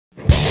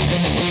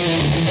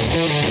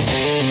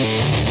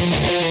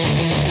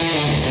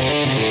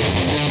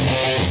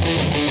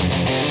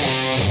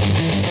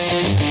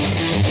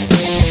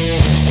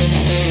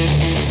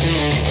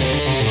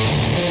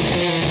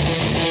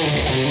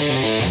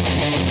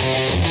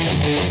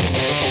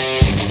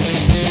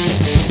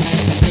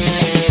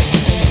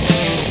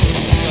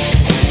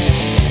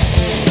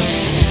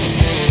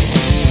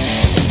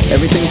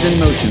Always in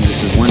motion,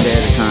 this is one day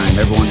at a time.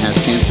 Everyone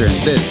has cancer, and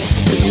this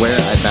is where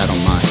I battle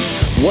mine.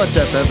 What's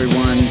up,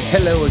 everyone?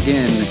 Hello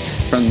again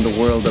from the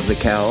world of the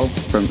cow.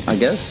 From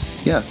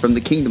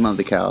the kingdom of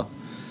the cow.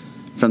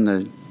 From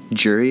the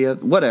jury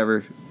of...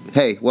 whatever.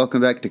 Hey,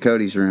 welcome back to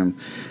Cody's room.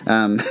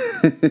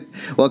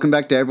 Welcome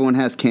back to Everyone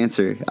Has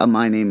Cancer.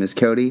 My name is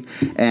Cody,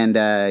 and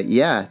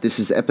this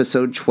is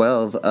episode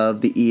 12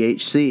 of the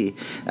EHC.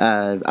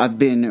 I've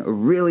been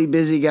really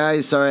busy,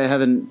 guys. Sorry I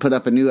haven't put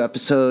up a new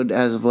episode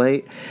as of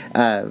late.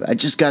 I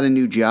just got a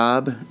new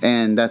job,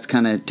 and that's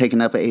kind of taken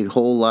up a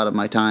whole lot of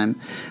my time,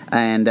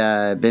 and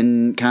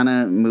been kind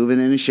of moving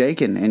and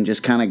shaking and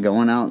just kind of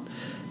going out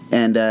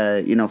and,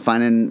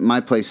 finding my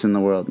place in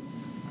the world.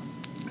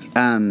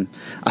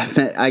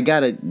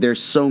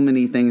 There's so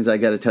many things I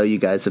gotta tell you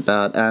guys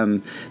about.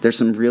 There's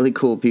some really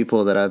cool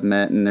people that I've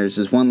met, and there's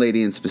this one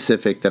lady in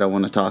specific that I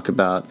want to talk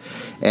about.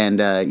 And,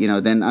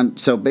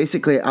 so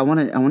basically I want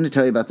to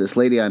tell you about this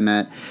lady I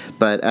met,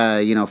 but,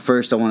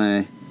 first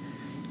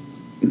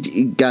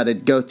gotta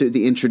go through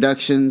the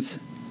introductions.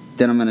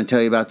 Then I'm going to tell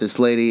you about this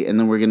lady, and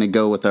then we're going to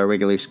go with our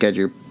regular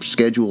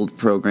scheduled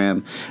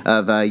program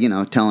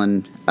of,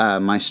 telling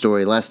my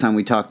story. Last time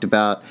we talked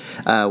about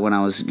when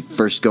I was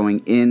first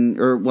going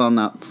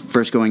not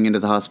first going into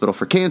the hospital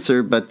for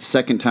cancer, but the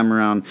second time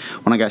around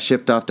when I got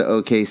shipped off to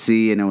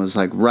OKC, and it was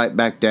like right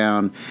back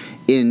down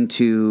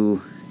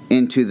into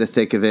the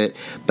thick of it.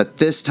 But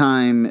this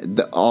time,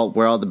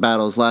 where all the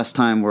battles last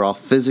time were all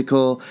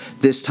physical,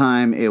 this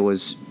time it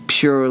was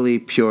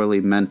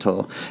purely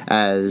mental,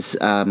 as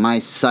my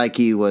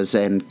psyche was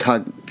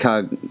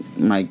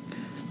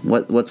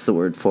what's the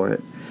word for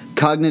it?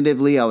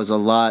 Cognitively, I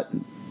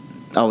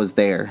was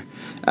there.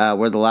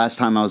 Where the last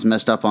time I was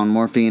messed up on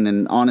morphine,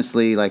 and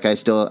honestly, I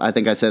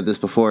think I said this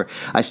before,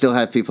 I still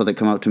have people that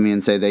come up to me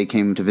and say they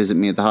came to visit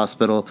me at the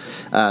hospital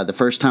the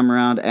first time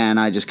around,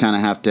 and I just kind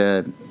of have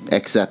to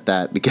accept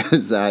that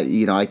because,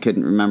 I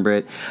couldn't remember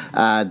it.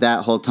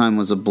 That whole time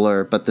was a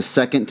blur, but the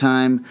second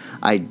time,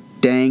 I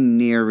dang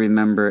near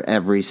remember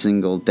every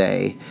single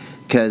day,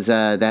 because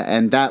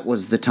that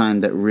was the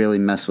time that really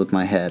messed with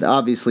my head.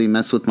 Obviously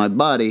messed with my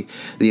body,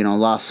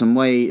 lost some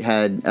weight,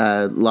 had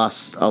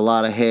lost a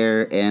lot of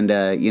hair, and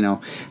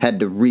had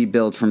to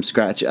rebuild from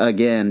scratch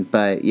again.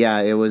 But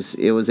yeah, it was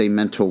a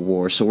mental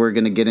war. So we're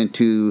gonna get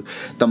into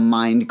the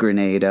mind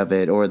grenade of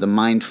it, or the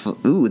mind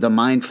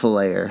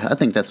filleter. I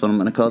think that's what I'm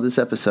gonna call this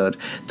episode.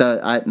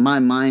 My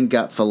mind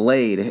got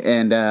filleted,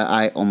 and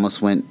I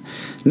almost went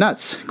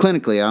nuts.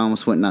 Clinically, I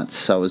almost went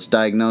nuts. I was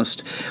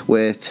diagnosed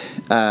with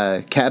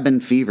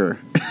cabin fever,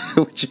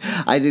 which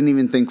I didn't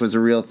even think was a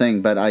real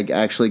thing, but I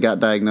actually got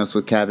diagnosed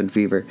with cabin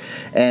fever.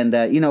 And,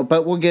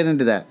 but we'll get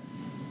into that.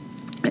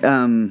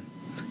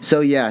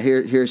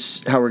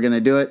 Here's how we're going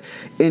to do it.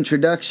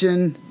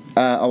 Introduction,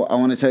 I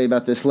want to tell you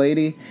about this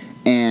lady,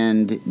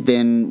 and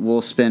then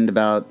we'll spend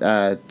about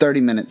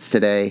 30 minutes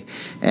today,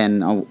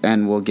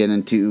 and we'll get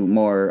into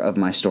more of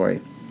my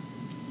story.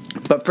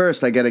 But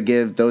first, I got to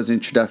give those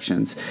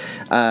introductions.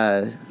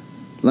 Let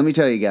me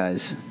tell you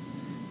guys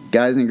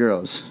and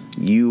girls,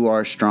 you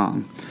are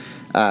strong.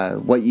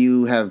 What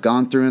you have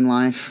gone through in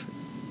life,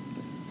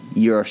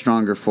 you are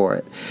stronger for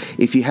it.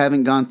 If you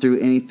haven't gone through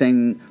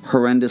anything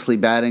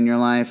horrendously bad in your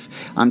life,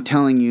 I'm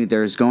telling you,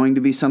 there's going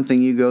to be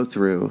something you go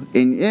through.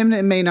 And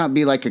it may not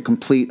be like a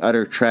complete,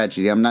 utter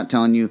tragedy. I'm not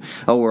telling you,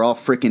 we're all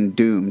freaking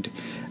doomed.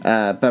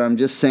 But I'm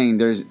just saying,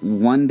 there's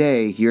one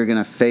day you're going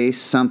to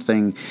face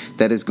something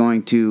that is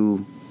going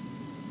to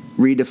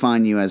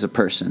redefine you as a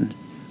person.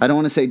 I don't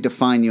want to say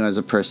define you as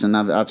a person.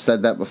 I've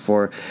said that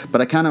before,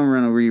 but I kind of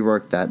want to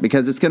rework that,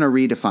 because it's going to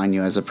redefine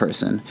you as a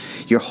person.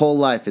 Your whole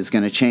life is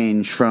going to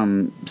change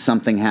from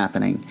something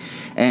happening,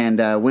 and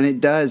when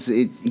it does,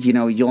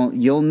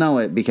 you'll know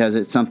it, because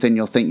it's something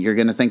you're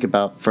going to think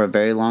about for a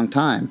very long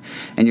time,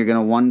 and you're going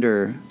to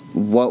wonder,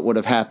 what would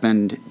have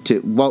happened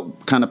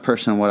what kind of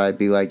person would I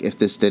be like if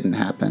this didn't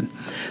happen?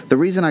 The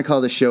reason I call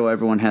this show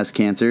Everyone Has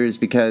Cancer is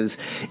because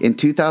in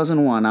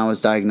 2001 I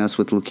was diagnosed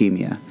with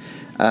leukemia.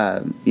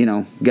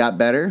 Got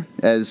better,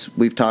 as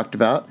we've talked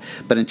about,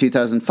 but in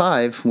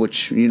 2005,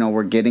 which,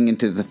 we're getting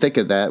into the thick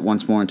of that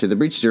once more into the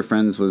breach, dear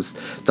friends, was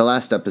the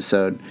last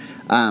episode,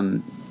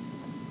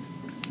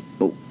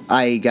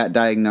 I got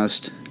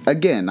diagnosed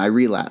again. I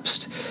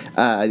relapsed.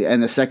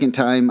 And the second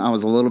time I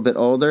was a little bit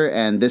older,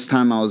 and this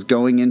time I was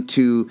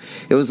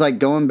it was like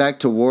going back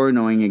to war,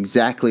 knowing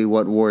exactly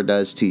what war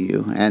does to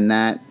you. And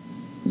that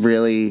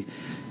really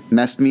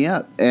messed me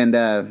up. And,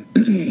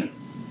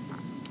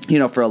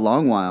 for a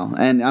long while.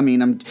 And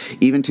I'm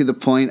even to the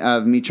point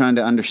of me trying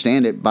to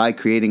understand it by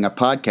creating a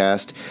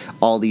podcast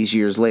all these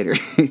years later.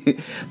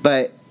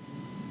 But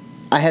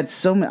I've had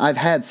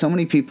so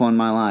many people in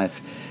my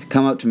life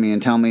come up to me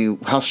and tell me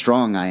how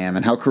strong I am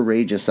and how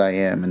courageous I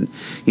am, and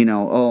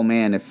oh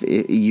man, if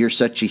you're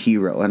such a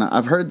hero. And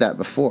I've heard that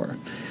before,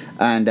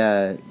 and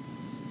I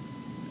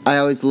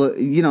always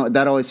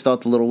that always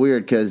felt a little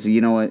weird, because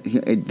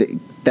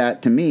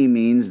that to me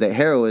means that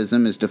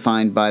heroism is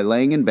defined by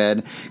laying in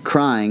bed,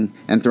 crying,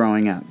 and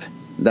throwing up.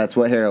 That's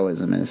what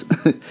heroism is,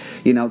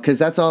 because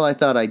that's all I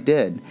thought I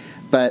did.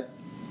 But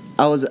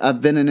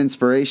I've been an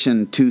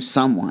inspiration to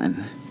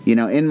someone. You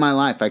know, in my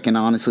life, I can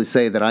honestly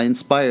say that I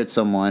inspired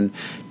someone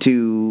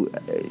to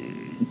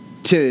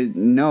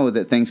know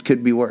that things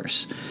could be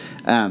worse.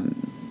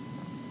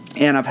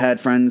 And I've had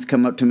friends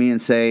come up to me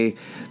and say,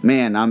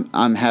 "Man,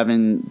 I'm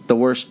having the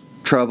worst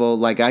trouble.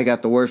 Like, I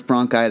got the worst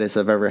bronchitis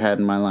I've ever had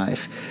in my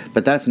life."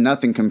 But that's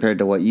nothing compared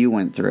to what you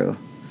went through.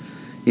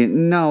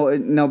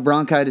 No,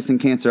 bronchitis and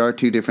cancer are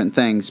two different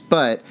things,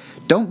 but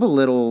don't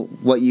belittle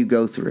what you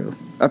go through.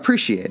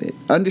 Appreciate it.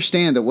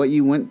 Understand that what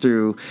you went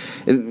through,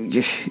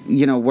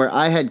 you know, where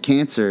I had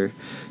cancer,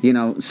 you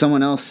know,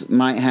 someone else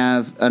might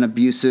have an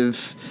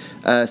abusive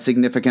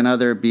significant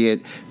other, be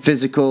it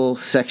physical,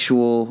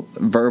 sexual,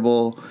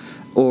 verbal,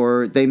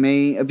 or they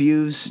may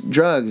abuse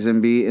drugs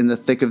and be in the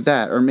thick of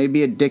that, or may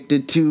be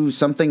addicted to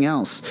something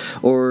else,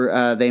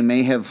 or they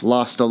may have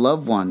lost a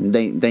loved one.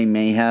 They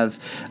may have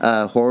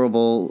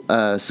horrible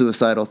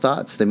suicidal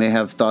thoughts. They may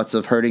have thoughts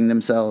of hurting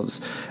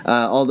themselves.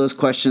 All those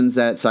questions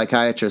that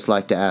psychiatrists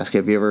like to ask.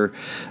 Have you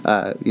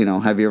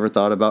ever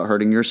thought about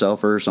hurting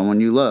yourself or someone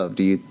you love?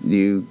 Do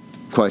you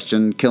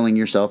question killing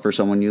yourself or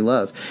someone you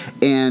love?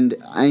 And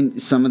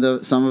some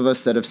of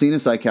us that have seen a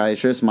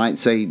psychiatrist might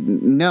say,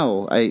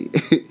 no,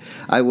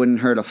 I wouldn't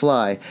hurt a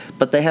fly.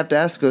 But they have to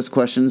ask those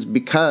questions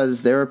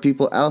because there are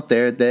people out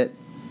there that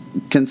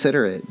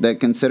consider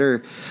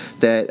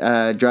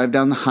that drive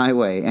down the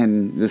highway.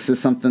 And this is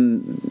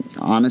something,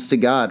 honest to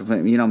God,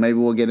 you know, maybe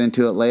we'll get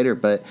into it later,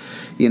 but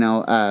you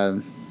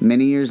know,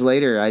 many years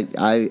later,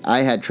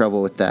 I had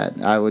trouble with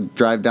that. I would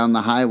drive down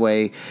the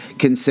highway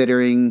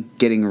considering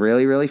getting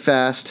really, really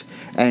fast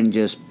and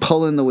just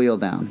pulling the wheel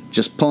down.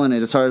 Just pulling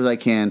it as hard as I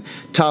can,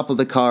 topple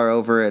the car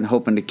over and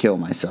hoping to kill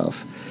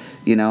myself.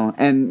 You know,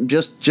 and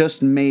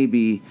just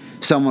maybe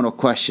someone will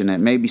question it.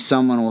 Maybe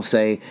someone will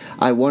say,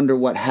 I wonder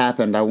what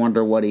happened. I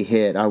wonder what he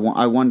hit. I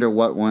wonder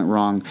what went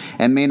wrong.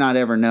 And may not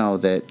ever know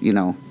that, you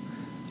know,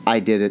 I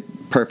did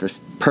it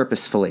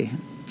purposefully.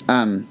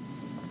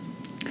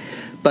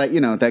 But,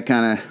 you know, that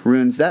kind of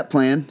ruins that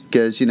plan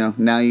because, you know,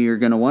 now you're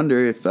going to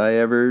wonder if I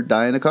ever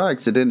die in a car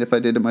accident if I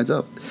did it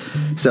myself.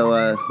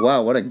 So,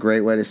 wow, what a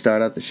great way to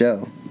start out the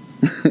show.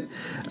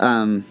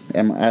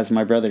 As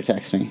my brother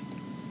texts me.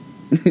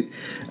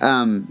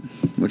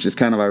 Which is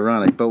kind of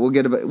ironic, but we'll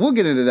get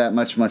into that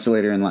much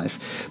later in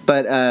life.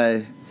 But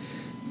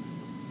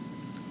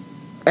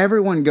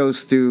everyone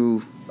goes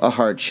through a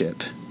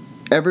hardship.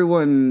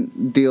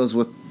 Everyone deals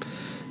with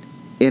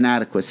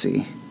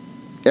inadequacy.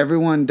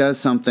 Everyone does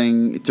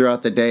something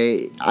throughout the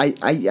day.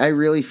 I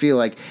really feel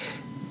like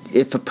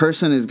if a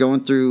person is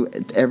going through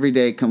every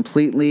day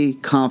completely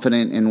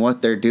confident in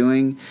what they're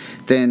doing,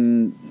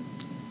 and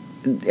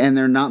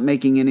they're not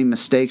making any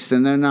mistakes,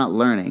 then they're not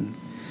learning.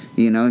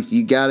 You know,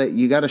 you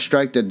gotta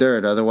strike the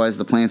dirt, otherwise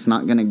the plant's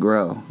not gonna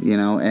grow. You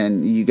know,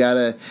 and you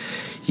gotta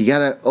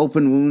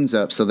open wounds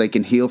up so they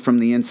can heal from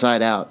the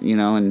inside out. You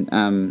know,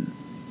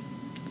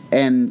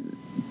 and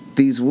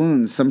these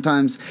wounds,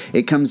 sometimes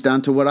it comes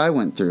down to what I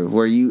went through,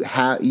 where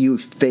you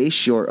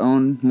face your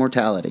own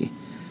mortality,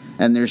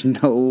 and there's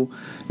no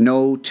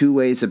two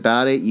ways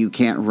about it. You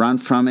can't run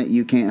from it.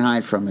 You can't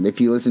hide from it.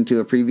 If you listen to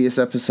a previous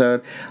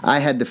episode, I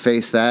had to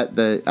face that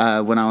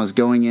when I was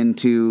going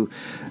into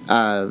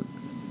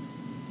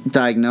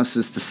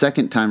diagnosis the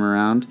second time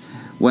around.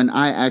 When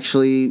I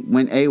actually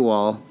went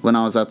AWOL when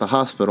I was at the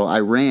hospital, I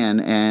ran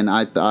and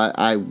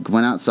I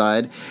went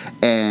outside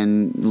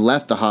and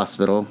left the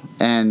hospital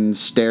and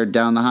stared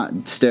down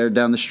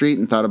the street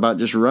and thought about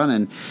just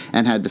running,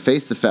 and had to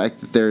face the fact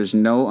that there's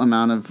no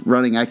amount of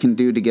running I can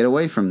do to get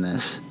away from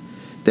this.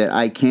 That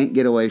I can't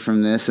get away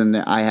from this, and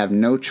that I have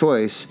no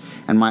choice,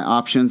 and my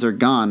options are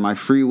gone. My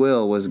free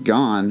will was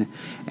gone,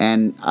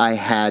 and I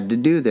had to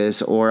do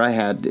this, or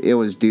it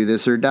was do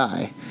this or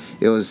die.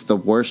 It was the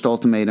worst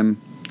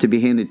ultimatum to be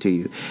handed to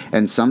you.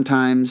 And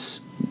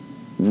sometimes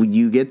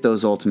you get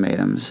those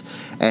ultimatums,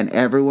 and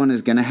everyone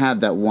is going to have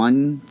that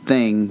one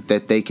thing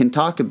that they can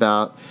talk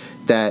about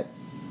that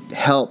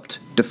helped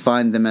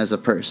define them as a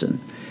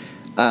person.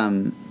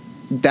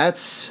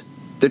 That's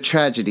the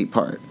tragedy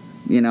part.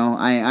 You know,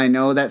 I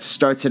know that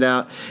starts it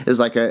out as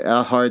like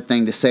a hard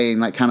thing to say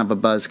and like kind of a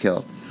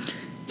buzzkill.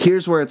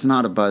 Here's where it's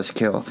not a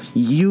buzzkill.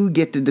 You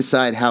get to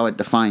decide how it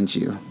defines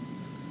you.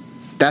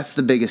 That's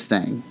the biggest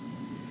thing.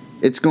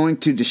 It's going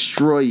to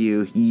destroy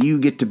you. You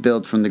get to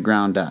build from the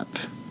ground up.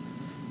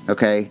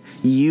 Okay?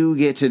 You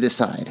get to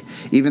decide.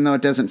 Even though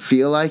it doesn't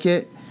feel like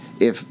it,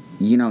 if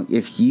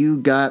you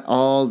got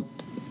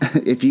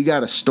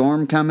a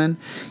storm coming,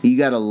 you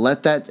got to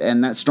let that,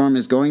 and that storm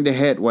is going to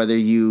hit whether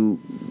you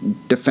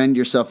defend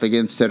yourself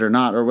against it or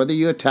not, or whether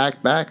you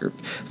attack back or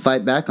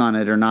fight back on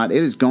it or not,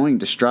 it is going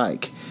to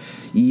strike.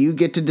 You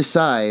get to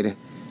decide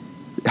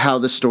how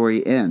the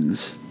story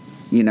ends.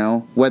 You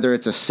know, whether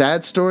it's a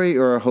sad story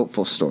or a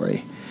hopeful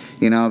story.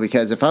 You know,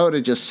 because if I would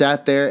have just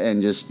sat there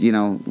and just, you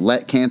know,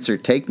 let cancer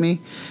take me,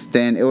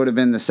 then it would have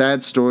been the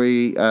sad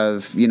story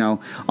of, you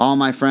know, all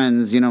my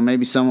friends, you know,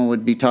 maybe someone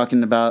would be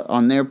talking about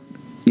on their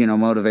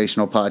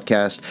motivational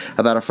podcast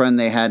about a friend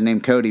they had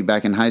named Cody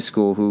back in high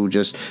school who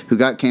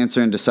got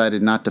cancer and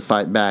decided not to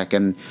fight back.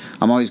 And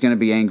I'm always going to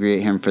be angry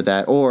at him for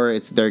that. Or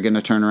they're going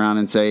to turn around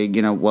and say,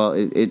 well,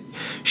 it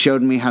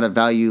showed me how to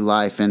value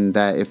life, and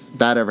that if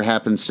that ever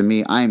happens to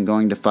me, I am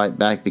going to fight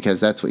back because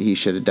that's what he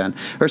should have done,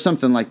 or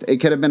something like that. It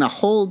could have been a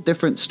whole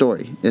different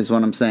story, is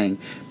what I'm saying.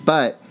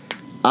 But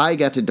I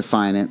got to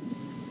define it,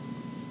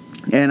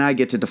 and I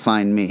get to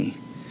define me.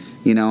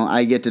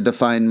 I get to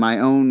define my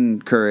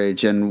own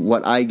courage and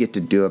what I get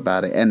to do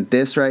about it. And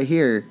this right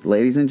here,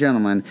 ladies and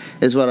gentlemen,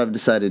 is what I've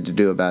decided to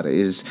do about it,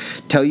 is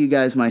tell you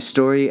guys my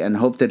story and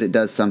hope that it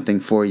does something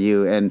for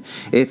you. And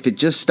if it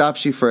just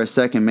stops you for a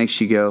second,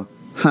 makes you go,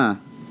 huh,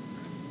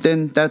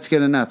 then that's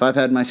good enough. I've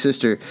had my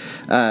sister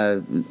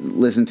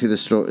listen to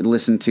this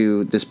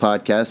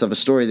podcast of a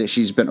story that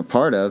she's been a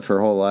part of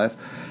her whole life,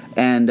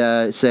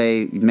 and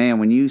say, man,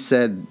 when you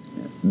said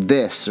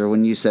this or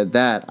when you said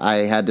that, I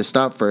had to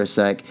stop for a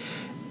sec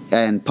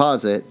and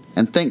pause it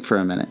and think for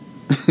a minute.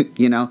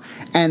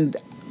 And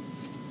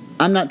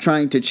I'm not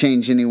trying to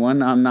change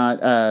anyone.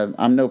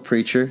 I'm no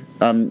preacher.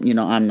 I'm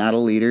not a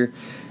leader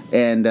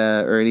and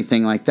or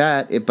anything like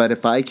that. But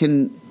if I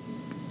can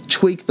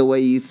tweak the way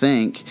you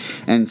think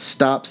and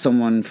stop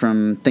someone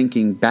from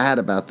thinking bad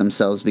about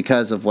themselves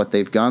because of what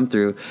they've gone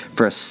through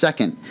for a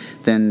second,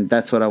 then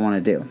that's what I want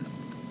to do.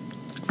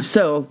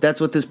 So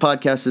that's what this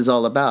podcast is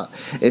all about.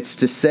 It's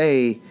to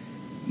say,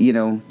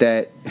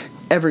 that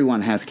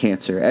everyone has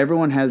cancer.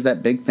 Everyone has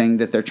that big thing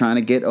that they're trying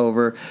to get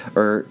over,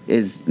 or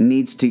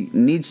needs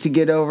to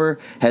get over,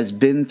 has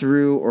been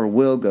through, or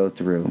will go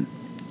through,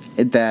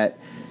 that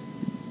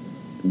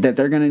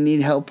they're going to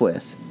need help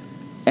with.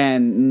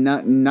 And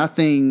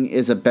nothing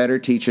is a better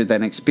teacher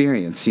than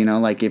experience.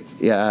 Like if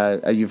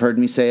you've heard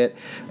me say it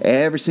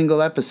every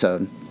single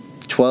episode.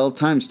 12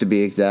 times to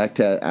be exact,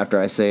 after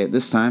I say it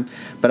this time.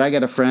 But I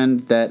got a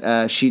friend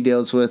that she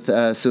deals with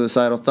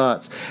suicidal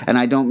thoughts. And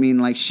I don't mean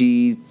like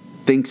she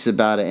thinks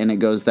about it and it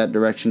goes that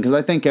direction. Because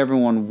I think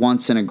everyone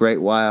once in a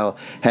great while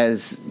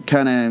has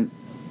kind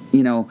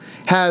of,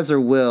 has or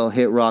will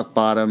hit rock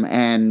bottom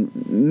and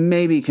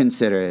maybe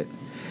consider it.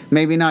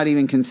 Maybe not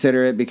even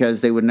consider it because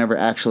they would never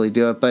actually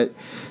do it, but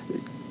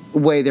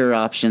weigh their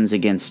options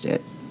against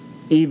it.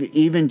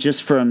 Even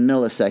just for a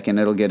millisecond,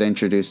 it'll get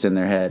introduced in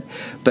their head.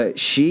 But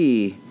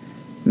she,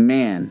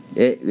 man,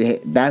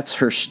 that's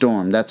her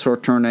storm. That's her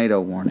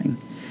tornado warning.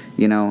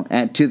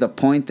 And to the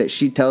point that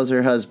she tells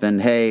her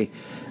husband, hey,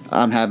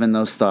 I'm having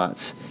those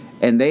thoughts.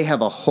 And they have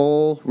a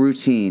whole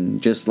routine.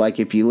 Just like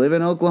if you live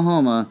in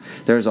Oklahoma,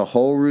 there's a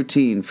whole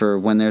routine for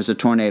when there's a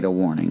tornado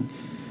warning.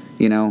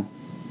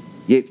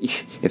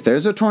 If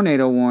there's a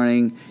tornado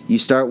warning, you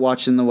start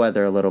watching the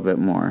weather a little bit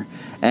more.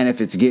 And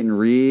if it's getting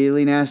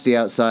really nasty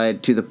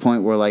outside to the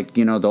point where,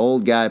 the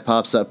old guy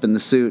pops up in the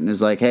suit and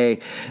is like, "Hey,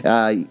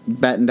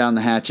 batten down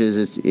the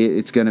hatches.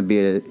 It's gonna be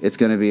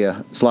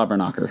a slobber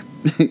knocker,"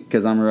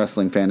 because I'm a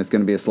wrestling fan. It's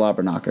gonna be a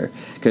slobber knocker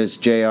because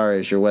JR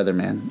is your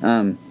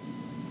weatherman.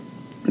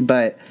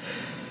 But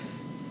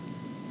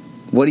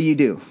what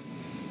do?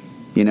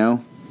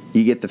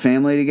 You get the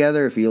family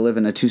together. If you live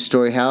in a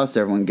 2-story house,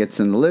 everyone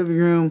gets in the living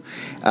room.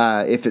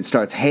 If it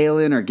starts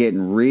hailing or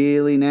getting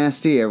really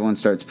nasty, everyone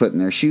starts putting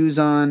their shoes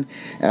on.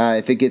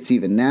 If it gets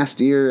even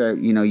nastier,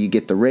 you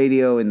get the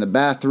radio in the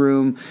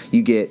bathroom.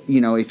 You get,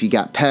 if you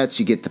got pets,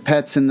 you get the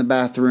pets in the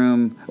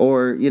bathroom,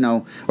 or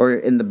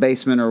in the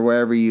basement or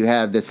wherever you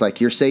have that's like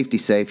your safety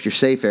safe, your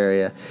safe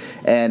area.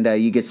 And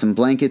you get some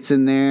blankets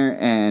in there,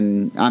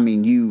 and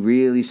you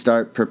really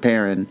start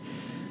preparing.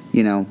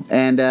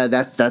 And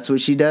that's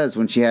what she does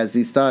when she has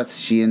these thoughts.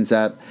 She ends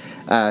up,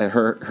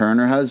 her and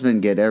her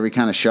husband get every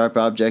kind of sharp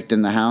object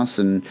in the house,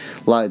 and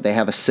they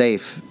have a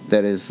safe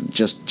that is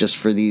just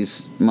for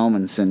these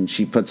moments, and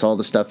she puts all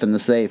the stuff in the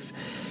safe,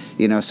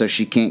 so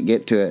she can't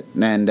get to it.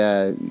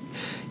 And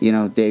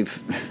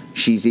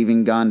she's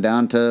even gone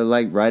down to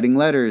writing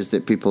letters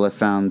that people have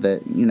found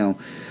that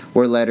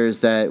were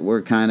letters that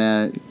were kind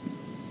of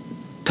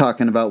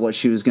talking about what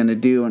she was going to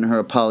do and her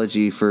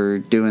apology for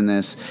doing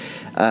this.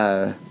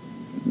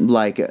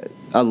 Like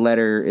a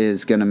letter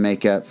is going to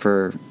make up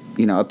for,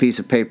 a piece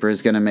of paper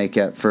is going to make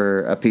up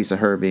for a piece of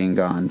her being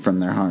gone from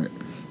their heart.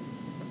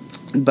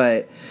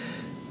 But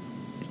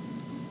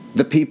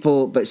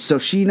so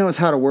she knows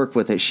how to work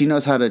with it. She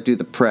knows how to do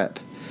the prep.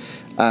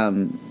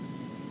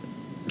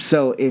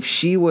 So if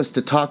she was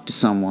to talk to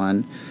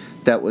someone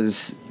that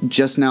was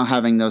just now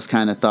having those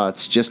kind of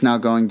thoughts, just now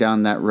going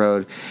down that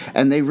road,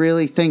 and they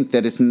really think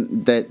that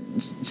that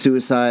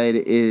suicide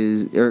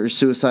is, or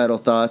suicidal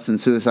thoughts and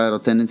suicidal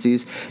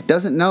tendencies,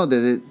 doesn't know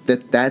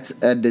that's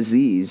a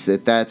disease,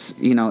 that's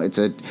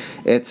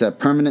it's a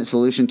permanent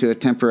solution to a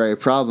temporary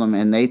problem,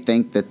 and they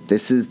think that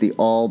this is the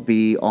all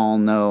be all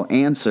know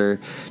answer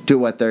to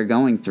what they're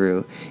going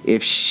through.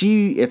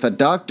 If a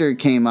doctor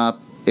came up,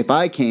 if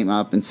I came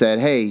up and said,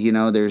 hey,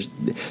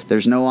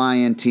 there's no I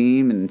in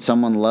team and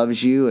someone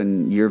loves you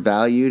and you're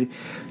valued,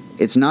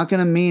 it's not going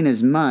to mean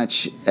as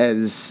much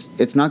as,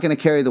 it's not going to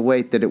carry the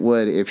weight that it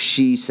would if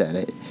she said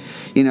it.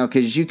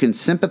 Because you can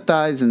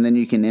sympathize and then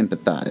you can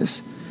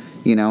empathize.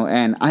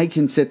 And I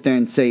can sit there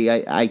and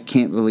say, I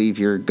can't believe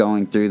you're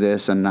going through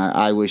this, and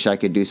I wish I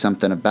could do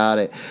something about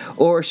it.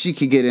 Or she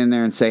could get in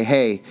there and say,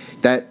 hey,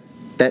 that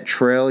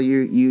trail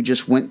you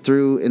just went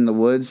through in the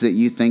woods that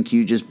you think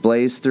you just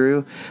blazed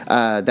through,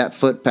 that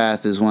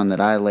footpath is one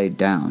that I laid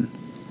down.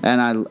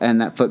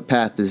 And that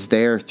footpath is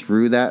there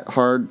through that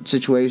hard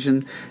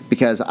situation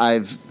because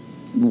I've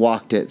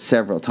walked it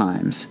several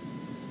times.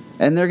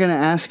 And they're going to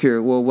ask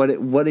her, well,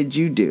 what did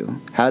you do?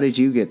 How did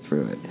you get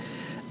through it?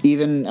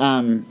 Even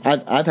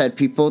I've had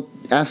people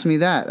ask me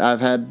that.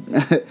 I've had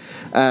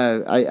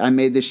I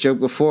made this joke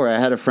before. I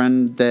had a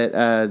friend that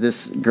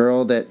this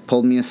girl that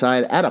pulled me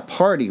aside at a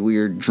party. We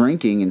were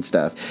drinking and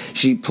stuff.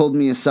 She pulled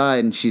me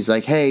aside and she's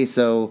like, "Hey,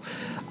 so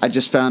I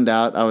just found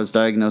out I was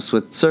diagnosed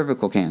with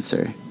cervical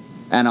cancer,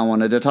 and I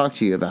wanted to talk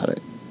to you about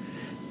it."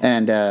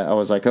 And I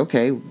was like,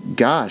 "Okay,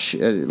 gosh,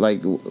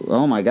 like,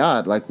 oh my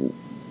God, like."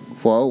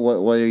 Well,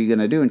 what are you going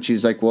to do? And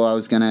she's like, well, I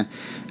was going to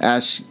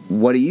ask,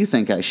 what do you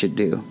think I should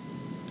do?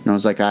 And I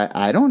was like,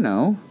 I don't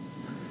know.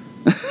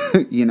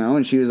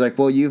 And she was like,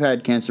 well, you've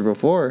had cancer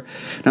before.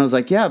 And I was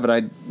like, yeah, but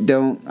I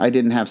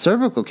didn't have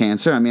cervical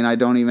cancer. I mean, I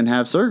don't even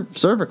have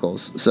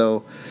cervicals.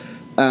 So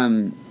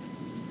I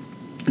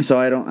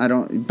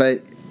don't,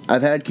 but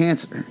I've had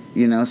cancer,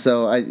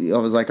 so I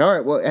was like, all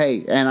right, well,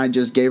 hey, and I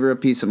just gave her a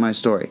piece of my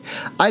story.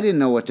 I didn't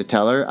know what to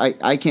tell her.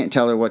 I can't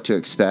tell her what to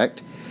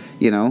expect,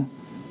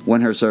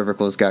 when her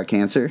cervicals got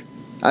cancer.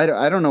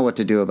 I don't know what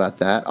to do about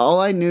that. All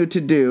I knew to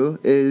do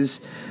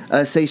is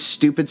say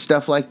stupid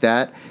stuff like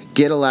that,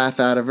 get a laugh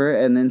out of her,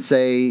 and then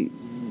say,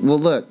 well,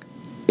 look,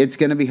 it's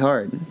going to be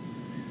hard.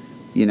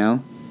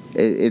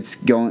 It's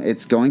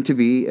going to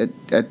be a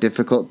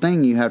difficult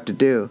thing you have to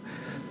do.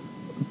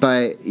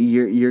 But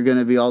you're going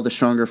to be all the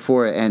stronger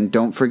for it. And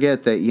don't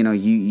forget that,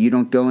 you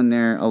don't go in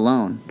there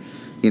alone.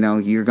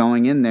 You're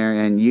going in there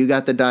and you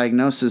got the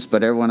diagnosis,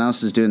 but everyone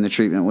else is doing the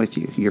treatment with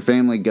you. Your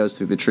family goes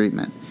through the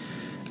treatment.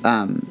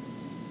 What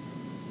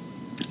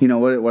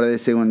do they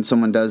say when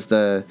someone does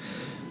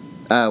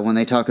when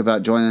they talk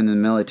about joining the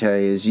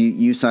military is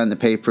you sign the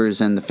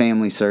papers and the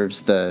family serves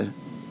serves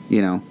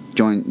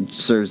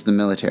the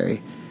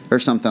military or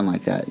something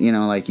like that.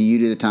 Like you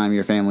do the time,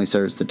 your family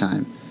serves the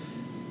time.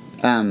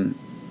 I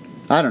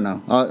don't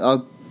know.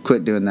 I'll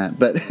quit doing that,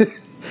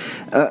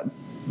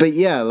 But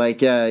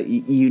yeah,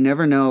 you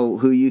never know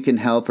who you can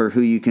help or who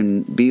you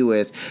can be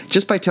with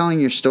just by telling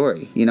your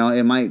story.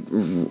 It might,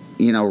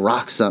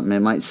 rock something.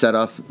 It might set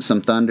off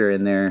some thunder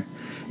in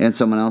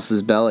someone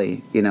else's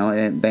belly.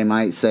 And they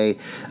might say,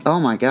 "Oh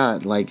my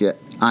God,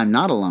 I'm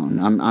not alone.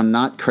 I'm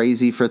not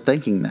crazy for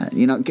thinking that."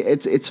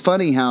 It's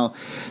funny how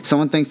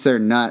someone thinks they're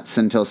nuts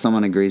until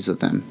someone agrees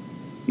with them.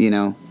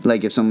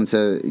 Like if someone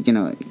says,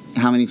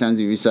 how many times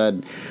have you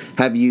said,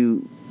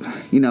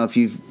 if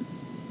you've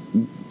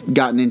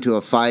gotten into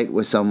a fight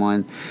with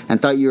someone and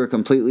thought you were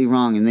completely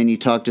wrong, and then you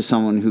talk to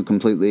someone who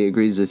completely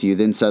agrees with you,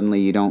 then suddenly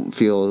you don't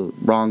feel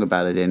wrong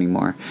about it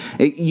anymore.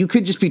 You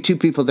could just be two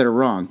people that are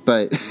wrong,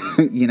 but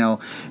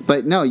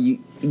but no,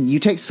 you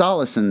take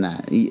solace in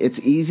that. It's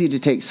easy to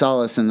take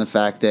solace in the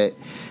fact that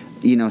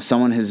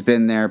someone has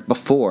been there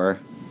before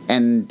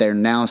and they're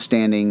now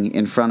standing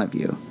in front of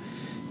you.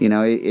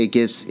 It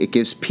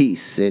gives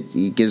peace.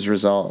 It gives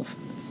resolve.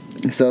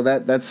 So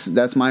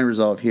that's my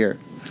resolve here.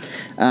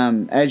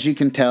 As you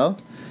can tell,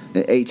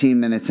 18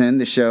 minutes in,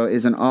 the show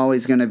isn't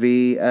always going to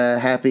be a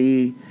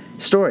happy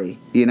story.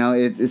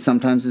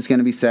 Sometimes it's going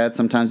to be sad.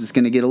 Sometimes it's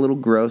going to get a little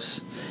gross.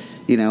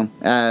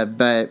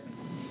 But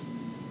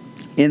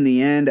in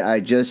the end, I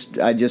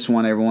just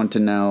want everyone to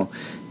know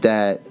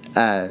that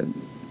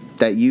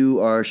that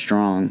you are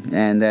strong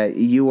and that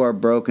you are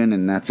broken,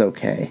 and that's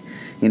okay.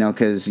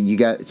 Because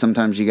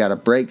sometimes you got to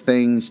break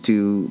things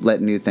to let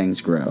new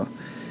things grow,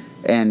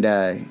 and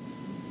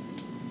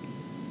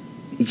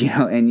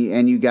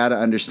you got to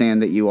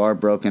understand that you are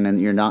broken and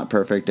you're not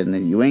perfect and that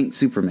you ain't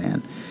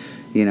Superman.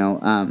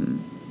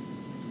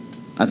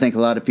 I think a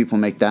lot of people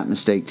make that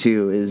mistake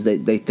too, is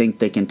they think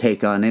they can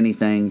take on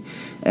anything,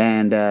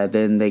 and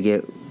then they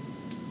get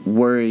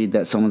worried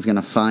that someone's going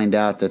to find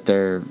out that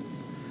they're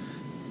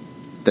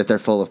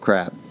full of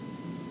crap.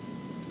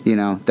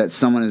 That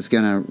someone is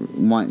going to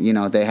want,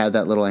 they have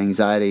that little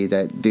anxiety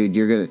that,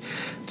 dude,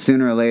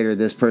 sooner or later,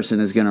 this person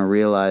is going to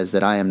realize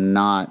that I am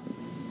not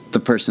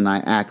the person I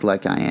act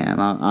like I am.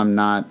 I'm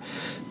not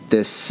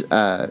this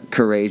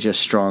courageous,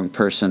 strong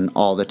person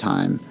all the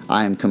time.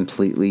 I am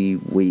completely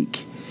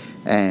weak,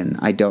 and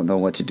I don't know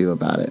what to do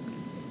about it.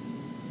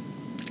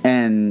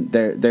 And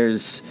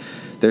there's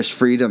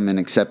freedom in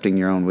accepting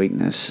your own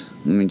weakness.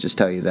 Let me just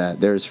tell you that.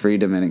 There's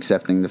freedom in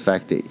accepting the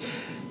fact that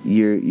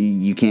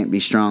you can't be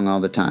strong all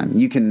the time.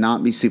 You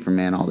cannot be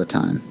Superman all the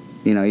time.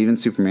 Even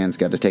Superman's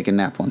got to take a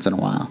nap once in a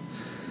while.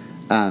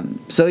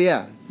 So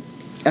yeah.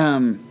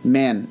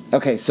 Man,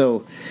 okay,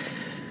 so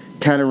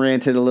kind of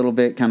ranted a little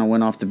bit, kind of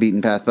went off the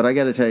beaten path, but I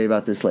got to tell you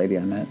about this lady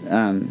I met.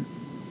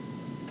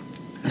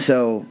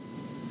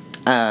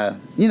 I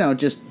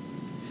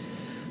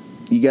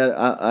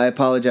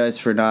apologize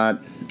for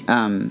not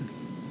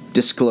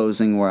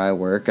disclosing where I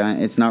work.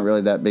 It's not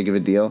really that big of a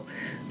deal,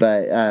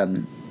 but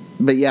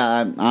but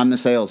yeah, I'm a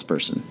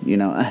salesperson, you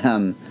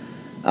know.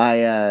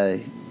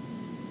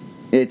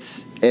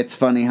 It's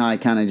funny how I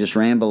kind of just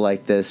ramble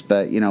like this,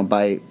 but you know,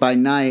 by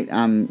night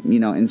I'm, you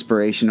know,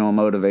 inspirational,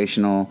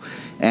 motivational,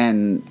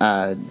 and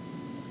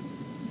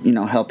you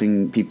know,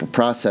 helping people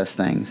process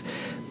things.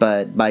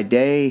 But by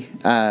day,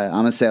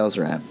 I'm a sales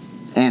rep,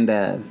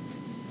 and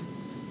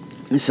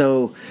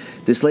so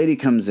this lady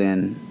comes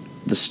in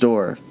the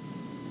store,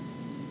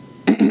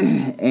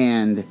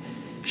 and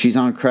she's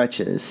on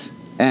crutches,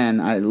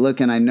 and I look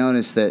and I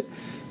notice that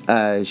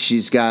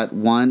she's got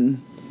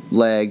one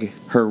leg,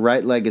 her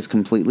right leg is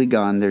completely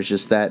gone. There's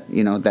just that,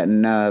 you know, that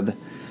nub,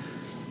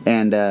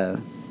 and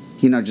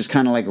you know, just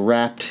kind of like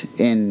wrapped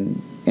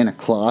in a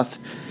cloth,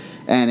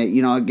 and it,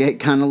 you know, it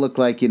kind of looked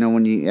like, you know,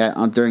 when you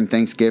during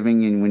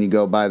Thanksgiving and when you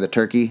go buy the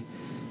turkey,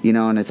 you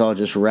know, and it's all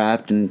just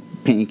wrapped and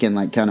pink and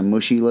like kind of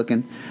mushy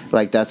looking,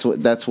 like that's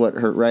what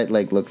her right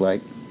leg looked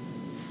like.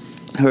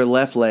 Her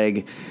left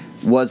leg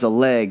was a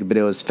leg, but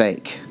it was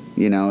fake.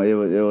 You know, it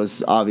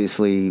was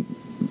obviously,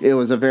 it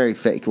was a very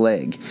fake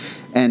leg,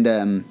 and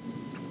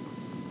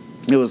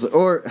it was,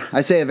 or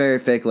I say a very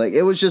fake leg.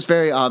 It was just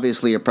very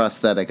obviously a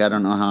prosthetic. I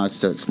don't know how else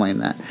to explain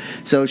that.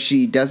 So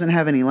she doesn't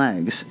have any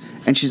legs,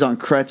 and she's on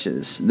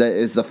crutches. That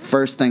is the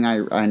first thing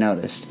I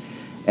noticed,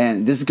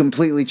 and this is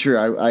completely true.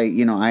 I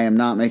you know, I am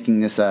not making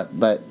this up,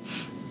 but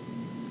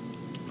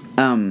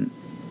the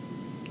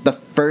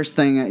first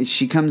thing,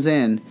 she comes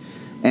in,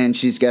 and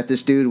she's got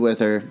this dude with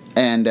her,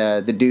 and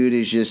the dude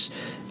is just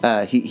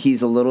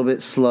he's a little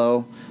bit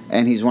slow,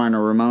 and he's wearing a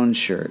Ramones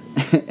shirt,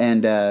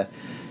 and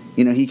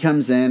you know, he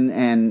comes in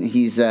and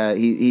he's got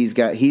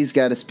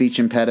a speech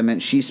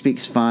impediment. She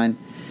speaks fine,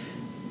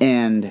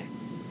 and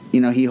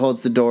you know, he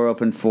holds the door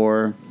open for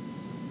her.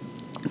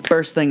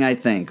 First thing I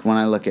think when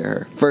I look at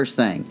her, first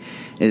thing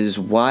is,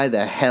 why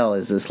the hell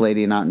is this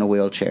lady not in a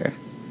wheelchair?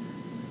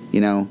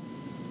 You know,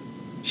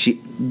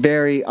 she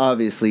very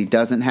obviously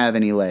doesn't have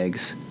any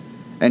legs,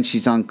 and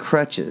she's on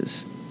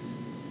crutches,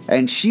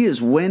 and she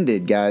is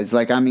winded, guys.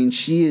 Like, I mean,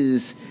 she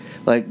is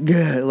like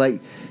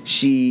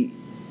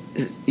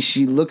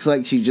she looks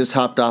like she just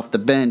hopped off the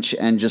bench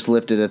and just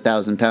lifted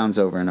 1,000 pounds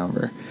over and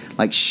over.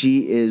 Like,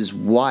 she is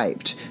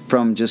wiped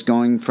from just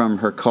going from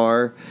her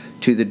car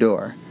to the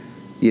door,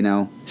 you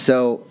know.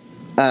 So,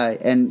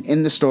 and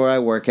in the store I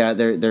work at,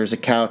 there's a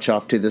couch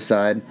off to the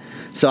side.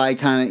 So I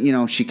kind of, you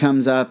know, she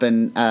comes up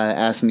and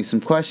asks me some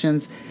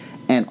questions,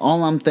 and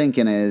all I'm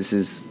thinking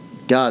is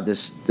God,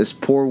 this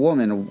poor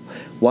woman,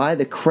 why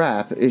the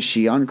crap is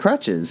she on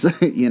crutches?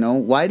 You know,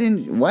 why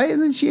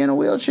isn't she in a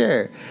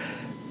wheelchair?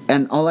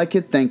 And all I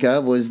could think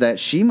of was that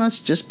she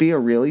must just be a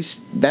really,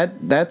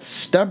 that's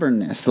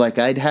stubbornness. Like,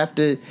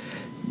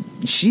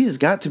 she has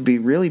got to be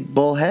really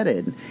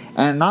bullheaded,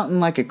 and not in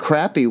like a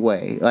crappy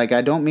way. Like,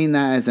 I don't mean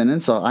that as an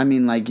insult. I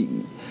mean, like,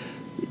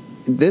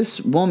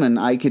 this woman,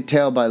 I could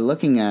tell by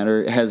looking at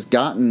her, has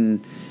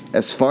gotten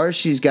as far as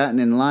she's gotten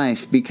in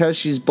life because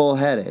she's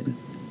bullheaded.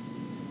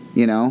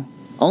 You know,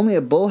 only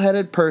a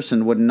bullheaded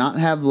person would not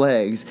have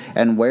legs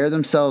and wear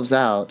themselves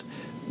out,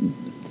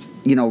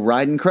 you know,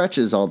 riding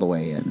crutches all the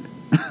way in,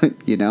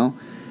 you know?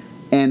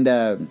 And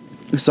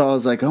so I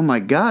was like, oh my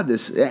God,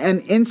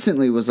 and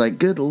instantly was like,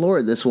 good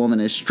Lord, this woman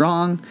is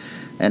strong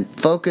and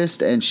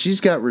focused, and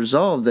she's got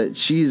resolve that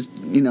she's,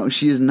 you know,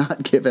 she is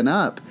not giving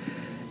up.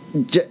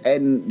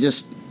 And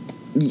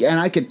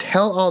I could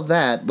tell all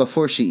that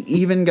before she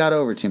even got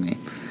over to me.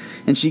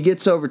 And she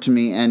gets over to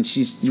me, and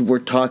we're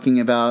talking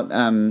about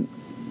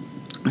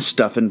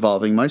stuff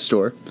involving my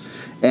store.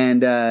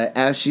 And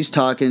as she's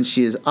talking,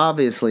 she is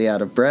obviously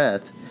out of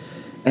breath,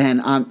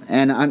 and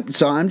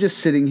I'm just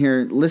sitting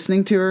here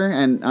listening to her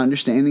and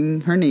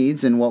understanding her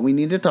needs and what we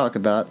need to talk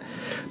about,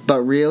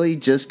 but really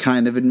just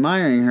kind of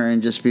admiring her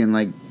and just being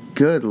like,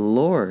 good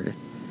Lord.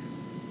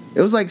 It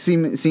was like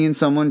seeing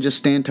someone just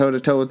stand toe to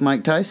toe with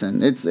Mike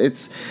Tyson.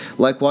 It's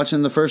like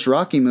watching the first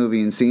Rocky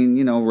movie and seeing,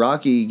 you know,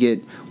 Rocky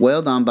get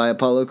wailed on by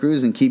Apollo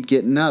Crews and keep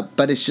getting up,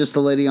 but it's just a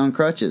lady on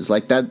crutches.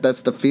 Like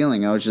that's the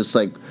feeling. I was just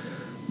like,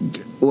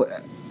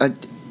 I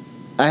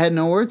had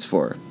no words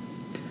for her.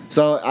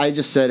 So I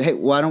just said, hey,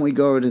 why don't we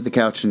go over to the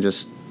couch and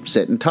just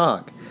sit and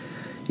talk?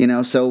 You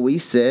know, so we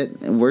sit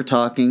and we're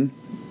talking.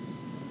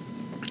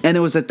 And it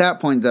was at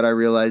that point that I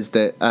realized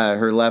that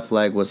her left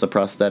leg was a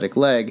prosthetic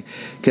leg,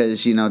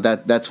 because, you know,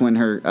 that's when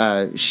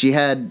her she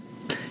had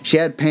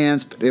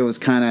pants, but it was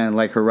kind of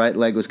like her right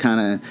leg was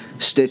kind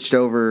of stitched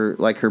over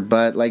like her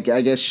butt. Like,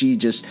 I guess she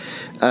just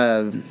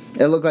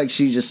it looked like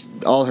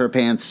all her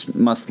pants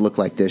must look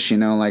like this, you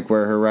know, like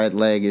where her right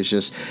leg is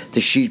just,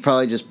 she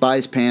probably just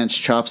buys pants,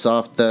 chops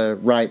off the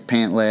right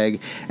pant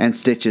leg and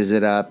stitches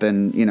it up,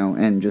 and, you know,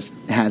 and just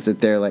has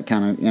it there like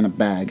kind of in a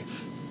bag.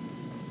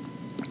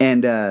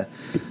 And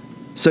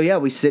so yeah,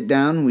 we sit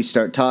down, we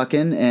start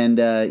talking, and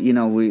you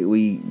know,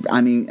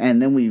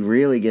 and then we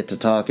really get to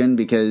talking,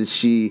 because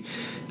she,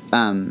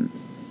 you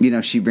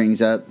know, she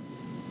brings up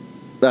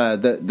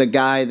the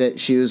guy that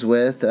she was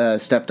with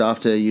stepped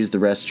off to use the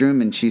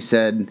restroom, and she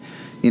said,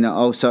 you know,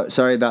 oh,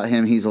 sorry about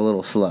him, he's a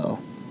little slow.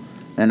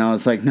 And I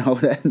was like, no,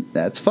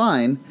 that's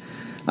fine.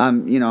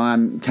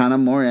 I'm kind of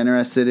more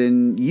interested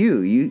in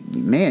you.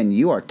 Man,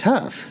 you are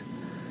tough.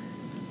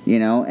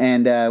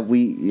 And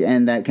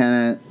that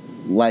kind of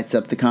lights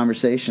up the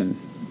conversation.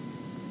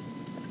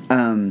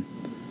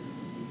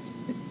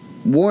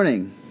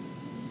 Warning,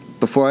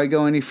 before I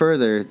go any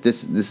further,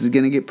 this is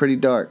going to get pretty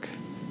dark,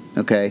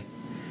 okay?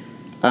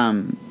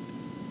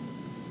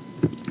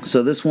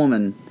 So this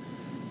woman,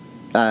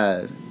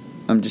 I'm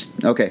going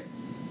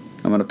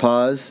to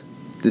pause.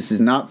 This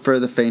is not for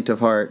the faint of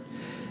heart,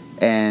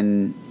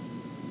 and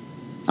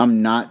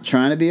I'm not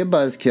trying to be a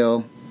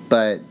buzzkill,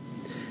 but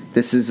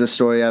this is a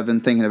story I've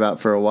been thinking about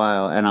for a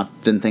while, and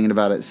I've been thinking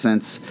about it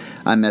since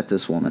I met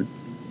this woman.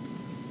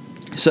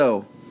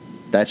 So,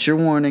 that's your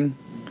warning.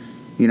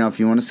 If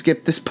you want to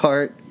skip this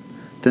part,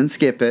 then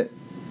skip it.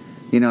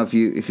 If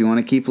you want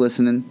to keep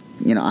listening,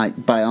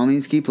 by all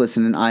means keep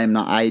listening.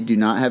 I do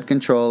not have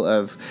control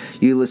of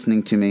you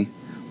listening to me,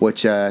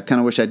 which I kind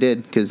of wish I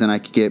did, because then I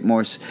could get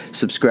more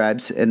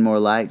subscribes and more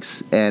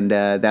likes, and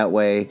that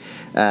way,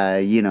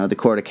 the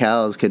Court of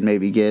Cows could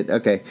maybe get,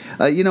 okay.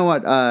 You know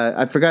what,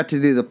 I forgot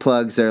to do the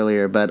plugs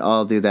earlier, but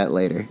I'll do that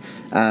later.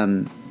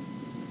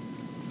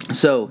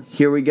 So,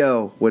 here we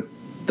go with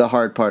the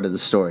hard part of the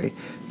story.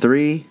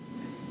 3,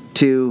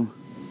 2,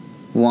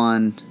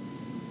 1,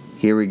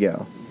 here we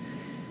go.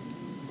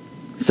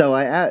 So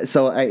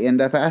I end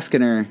up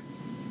asking her,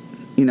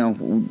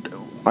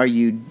 are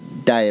you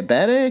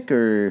diabetic,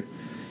 or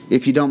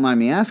if you don't mind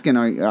me asking,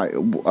 are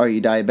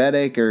you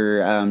diabetic,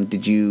 or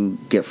did you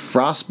get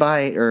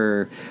frostbite,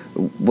 or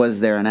was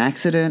there an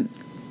accident?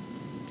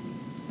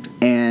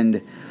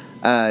 And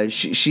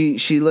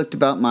she looked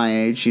about my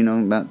age,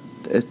 about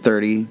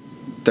 30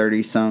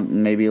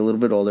 something, maybe a little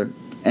bit older,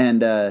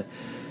 and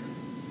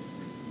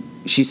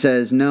she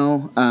says,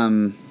 no,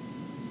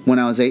 when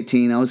I was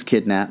 18 I was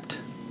kidnapped,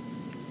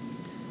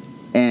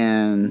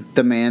 and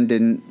the man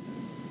didn't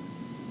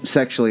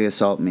sexually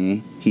assault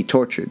me, he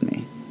tortured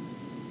me.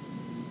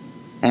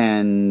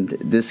 And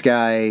this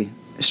guy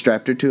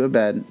strapped her to a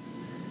bed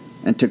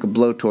and took a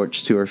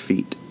blowtorch to her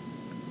feet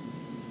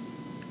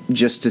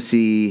just to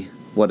see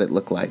what it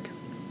looked like.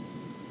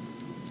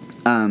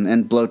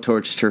 And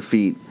blowtorched her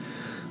feet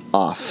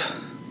off,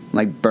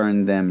 like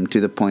burned them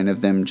to the point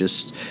of them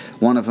just,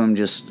 one of them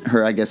just,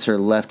 her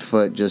left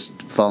foot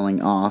just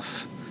falling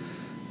off.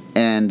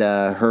 And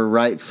her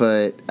right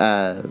foot,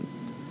 I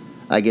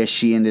guess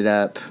she ended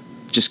up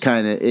just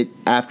kind of,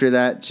 after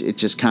that, it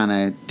just kind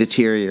of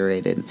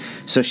deteriorated.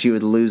 So she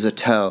would lose a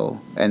toe,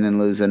 and then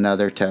lose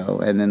another toe,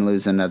 and then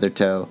lose another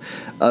toe,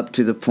 up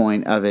to the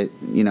point of it,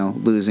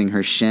 losing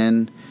her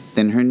shin,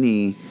 then her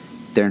knee,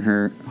 then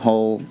her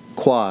whole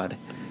quad,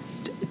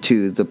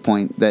 to the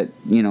point that,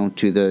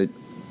 to the,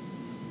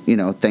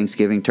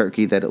 Thanksgiving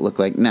turkey that it looked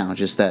like now,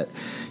 just that,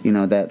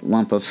 that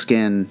lump of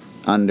skin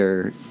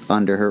under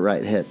her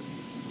right hip.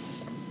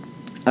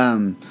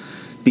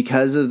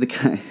 Because of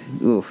the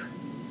ooh.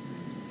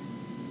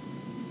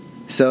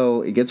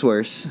 So it gets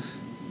worse.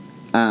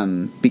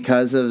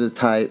 Because of the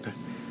type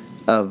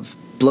of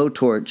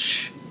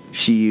blowtorch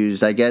she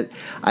used, I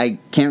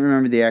can't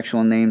remember the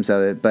actual names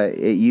of it, but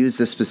it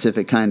used a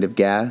specific kind of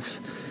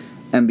gas,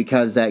 and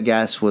because that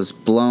gas was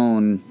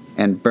blown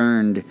and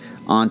burned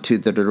onto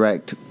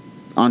direct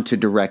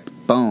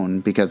bone,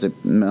 because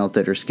it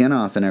melted her skin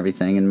off and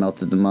everything, and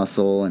melted the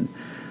muscle, and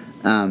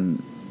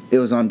it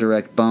was on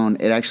direct bone,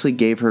 it actually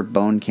gave her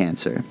bone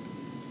cancer.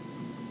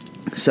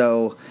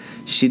 So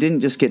she didn't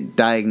just get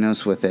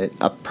diagnosed with it.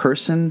 A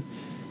person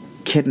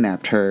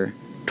kidnapped her,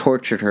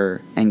 tortured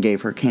her, and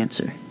gave her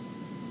cancer.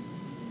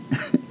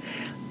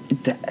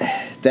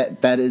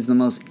 That is the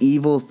most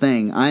evil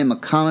thing. I am a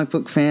comic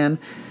book fan,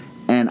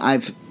 and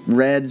I've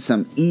read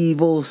some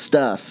evil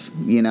stuff,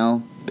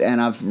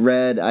 and I've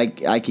read,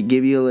 I could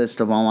give you a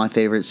list of all my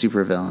favorite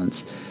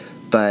supervillains,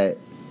 but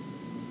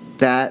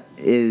that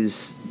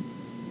is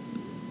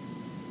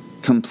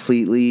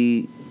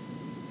completely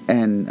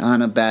and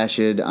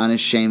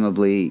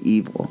unashamedly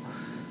evil.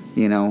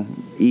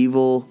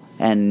 Evil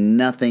and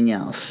nothing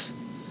else.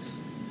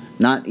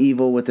 Not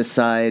evil with a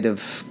side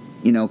of,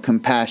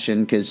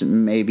 compassion, because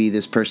maybe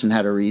this person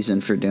had a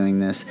reason for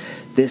doing this.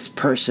 This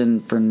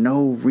person, for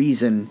no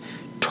reason,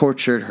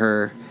 tortured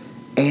her,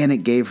 and it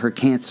gave her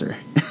cancer.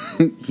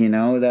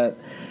 That,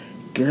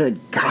 good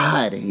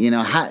God,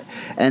 how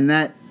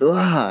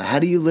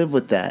do you live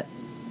with that?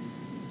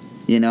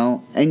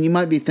 And you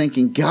might be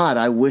thinking, God,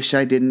 I wish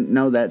I didn't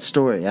know that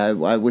story. I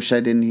wish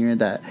I didn't hear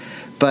that.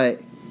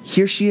 But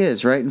here she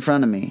is, right in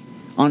front of me,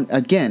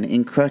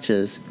 in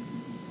Crutches.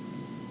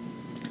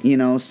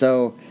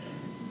 So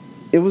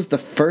it was the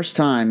first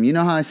time,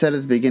 how I said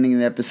at the beginning of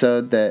the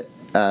episode that,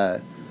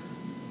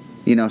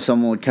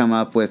 someone would come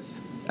up with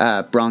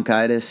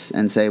bronchitis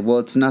and say, well,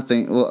 it's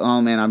nothing,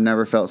 oh man, I've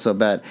never felt so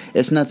bad.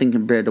 It's nothing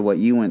compared to what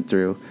you went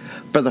through.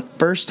 For the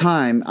first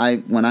time,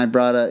 when I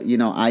brought up,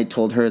 I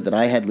told her that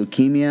I had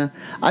leukemia,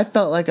 I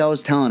felt like I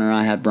was telling her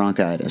I had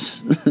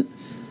bronchitis.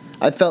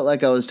 I felt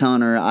like I was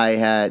telling her I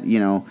had,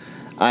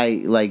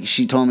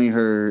 she told me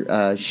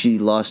she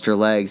lost her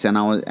legs, and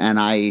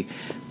I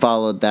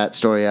followed that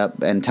story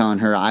up and telling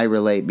her I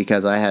relate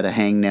because I had a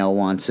hangnail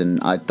once and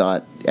I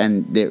thought,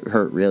 and it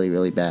hurt really,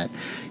 really bad,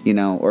 you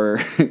know, or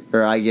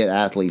or I get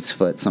athlete's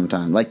foot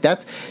sometimes. Like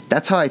that's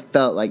how I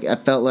felt. Like I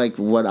felt like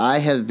what I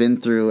have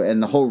been through,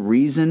 and the whole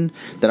reason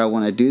that I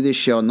want to do this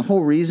show, and the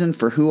whole reason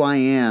for who I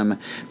am,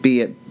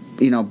 be it,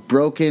 you know,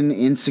 broken,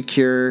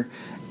 insecure,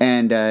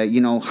 and you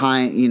know,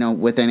 high, you know,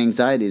 with an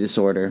anxiety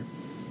disorder.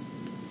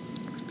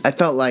 I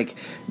felt like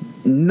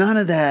none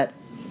of that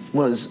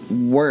was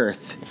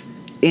worth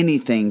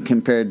anything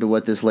compared to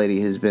what this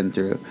lady has been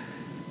through,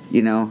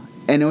 you know.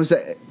 And it was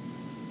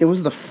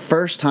the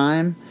first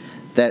time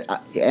that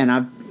and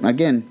I've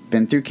again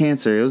been through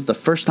cancer. It was the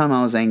first time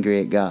I was angry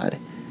at God,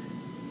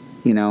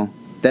 you know,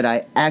 that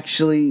I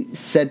actually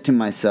said to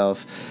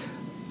myself,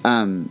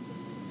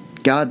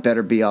 God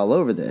better be all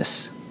over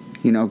this,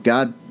 you know.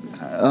 God,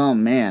 oh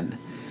man,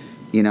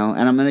 you know.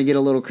 And I'm gonna get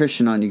a little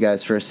Christian on you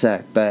guys for a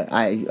sec, but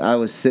I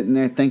was sitting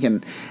there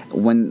thinking,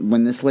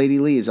 when this lady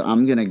leaves,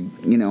 I'm gonna,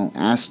 you know,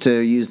 ask to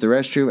use the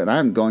restroom, and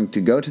I'm going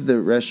to go to the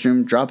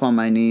restroom, drop on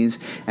my knees,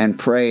 and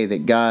pray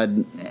that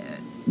God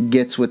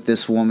gets with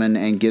this woman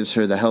and gives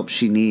her the help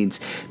she needs,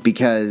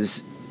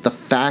 because the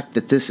fact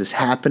that this has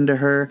happened to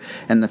her,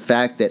 and the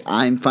fact that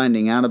I'm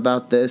finding out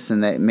about this,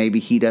 and that maybe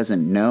he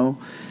doesn't know,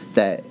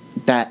 that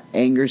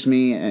angers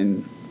me,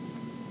 and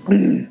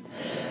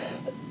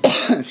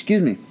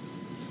excuse me.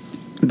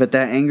 But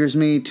that angers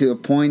me to a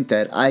point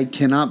that I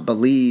cannot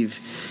believe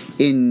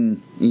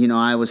in, you know,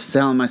 I was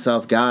telling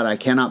myself, God, I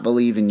cannot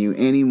believe in you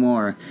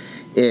anymore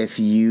if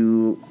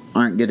you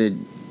aren't going to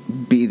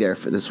be there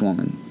for this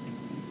woman.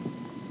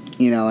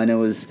 You know, and it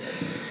was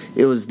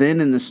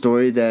then in the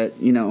story that,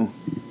 you know,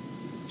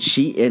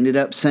 she ended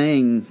up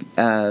saying,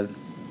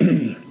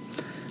 you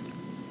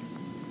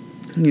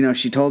know,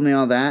 she told me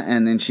all that,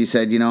 and then she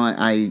said, you know,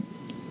 I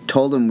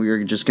told him we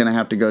were just going to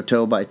have to go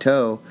toe by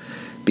toe,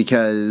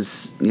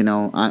 because, you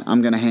know,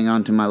 I'm going to hang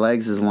on to my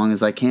legs as long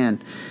as I can.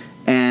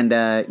 And,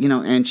 you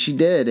know, and she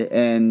did.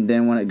 And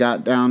then when it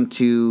got down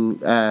to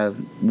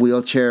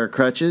wheelchair or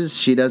crutches,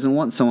 she doesn't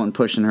want someone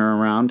pushing her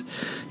around,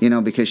 you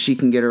know, because she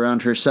can get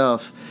around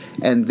herself.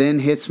 And then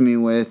hits me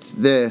with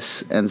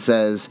this and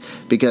says,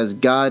 because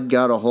God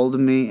got a hold of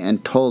me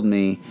and told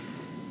me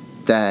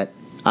that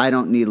I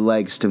don't need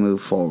legs to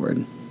move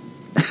forward.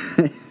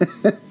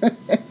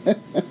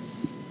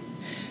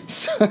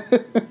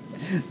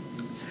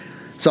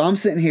 So I'm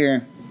sitting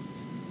here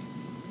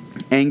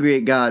angry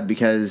at God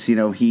because, you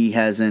know, he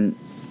hasn't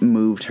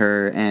moved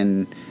her,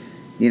 and,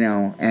 you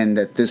know, and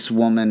that this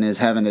woman is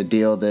having to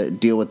deal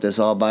with this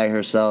all by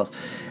herself.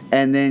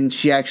 And then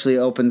she actually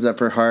opens up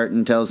her heart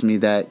and tells me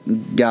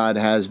that God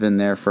has been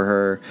there for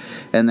her,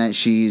 and that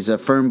she's a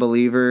firm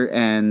believer,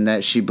 and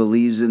that she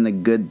believes in the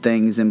good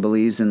things and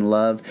believes in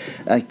love.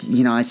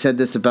 You know, I said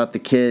this about the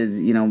kid,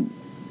 you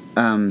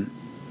know,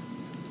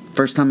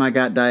 first time I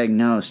got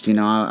diagnosed, you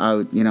know,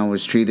 I you know,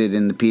 was treated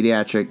in the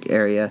pediatric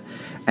area,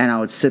 and I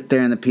would sit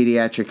there in the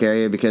pediatric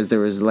area because there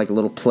was like a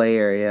little play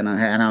area, and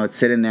I would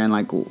sit in there and,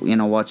 like, you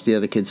know, watch the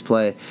other kids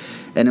play,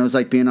 and it was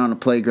like being on a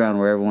playground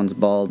where everyone's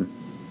bald,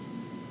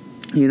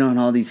 you know, and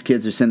all these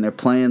kids are sitting there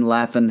playing,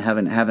 laughing,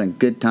 having a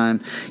good time.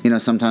 You know,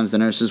 sometimes the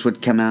nurses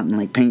would come out and,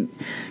 like, paint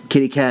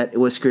kitty cat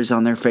whiskers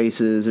on their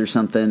faces or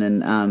something,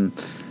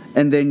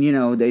 and then, you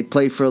know, they'd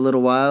play for a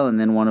little while, and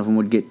then one of them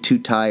would get too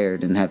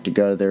tired and have to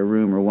go to their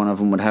room, or one of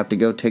them would have to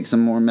go take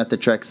some more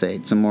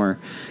methotrexate, some more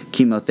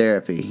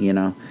chemotherapy, you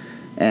know,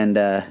 and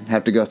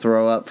have to go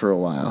throw up for a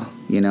while,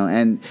 you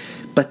know.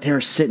 But they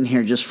were sitting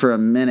here just for a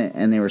minute,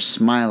 and they were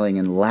smiling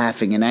and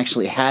laughing, and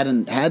actually had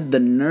the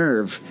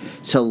nerve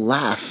to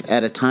laugh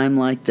at a time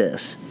like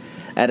this,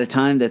 at a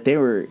time that they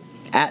were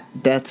at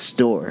death's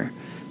door.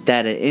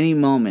 That at any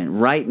moment,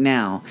 right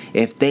now,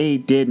 if they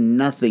did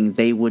nothing,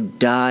 they would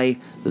die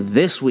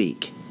this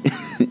week,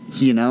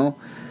 you know?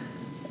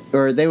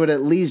 Or they would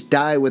at least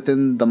die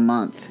within the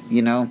month,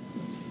 you know?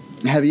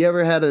 Have you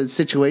ever had a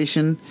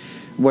situation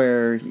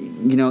where,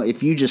 you know,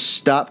 if you just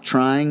stopped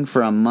trying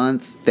for a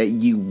month, that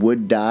you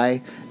would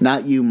die?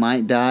 Not you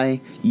might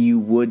die, you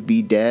would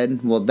be dead?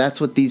 Well, that's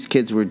what these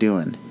kids were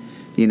doing.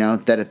 You know,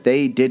 that if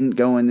they didn't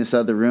go in this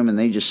other room and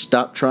they just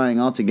stopped trying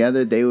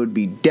altogether, they would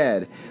be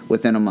dead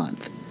within a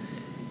month.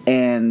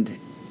 And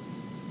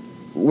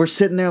we're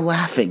sitting there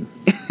laughing,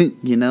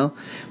 you know?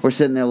 We're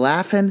sitting there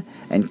laughing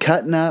and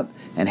cutting up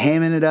and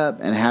hamming it up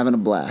and having a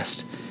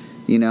blast,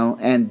 you know?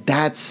 And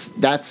that's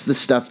the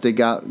stuff that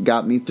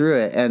got me through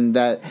it. And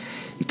that,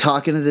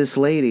 talking to this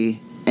lady,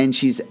 and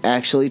she's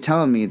actually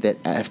telling me that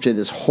after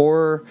this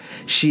horror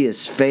she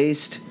has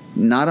faced,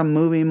 not a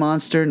movie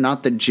monster,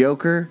 not the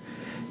Joker,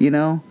 you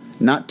know?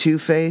 Not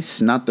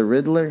Two-Face, not the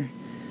Riddler,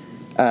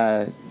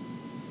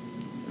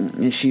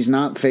 she's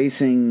not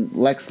facing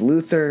Lex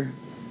Luthor.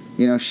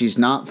 You know, she's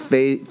not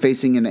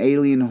facing an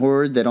alien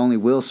horde that only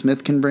Will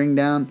Smith can bring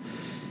down.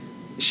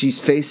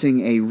 She's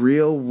facing a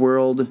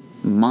real-world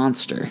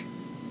monster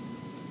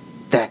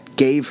that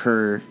gave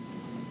her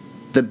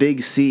the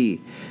big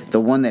C, the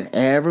one that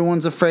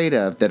everyone's afraid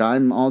of, that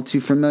I'm all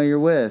too familiar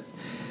with,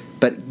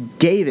 but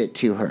gave it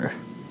to her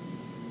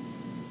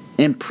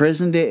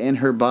imprisoned it in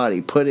her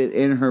body, put it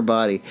in her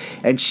body,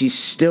 and she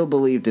still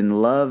believed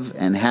in love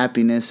and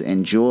happiness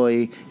and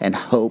joy and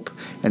hope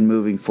and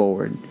moving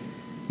forward.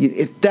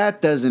 If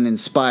that doesn't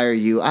inspire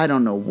you, I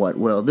don't know what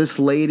will. This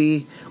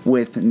lady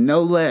with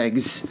no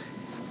legs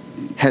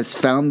has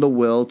found the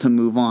will to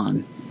move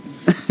on.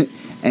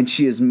 And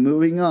she is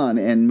moving on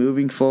and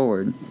moving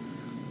forward.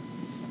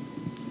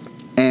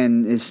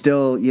 And is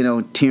still,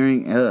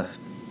 tearing.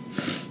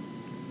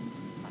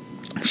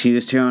 She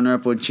was tearing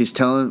up when she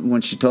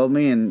told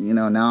me, and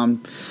now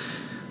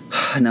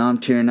I'm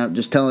tearing up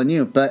just telling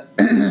you. But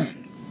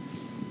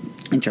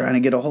I'm trying to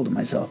get a hold of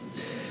myself.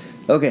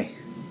 Okay.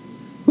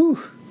 Whew.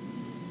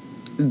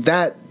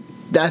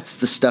 That's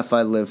the stuff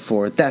I live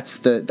for. That's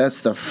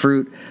the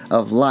fruit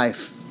of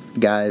life,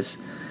 guys.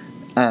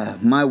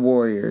 My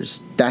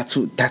warriors. That's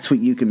what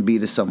you can be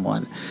to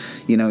someone.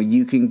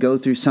 You can go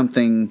through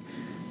something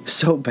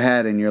so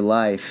bad in your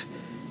life,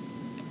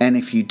 and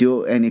if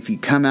you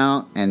come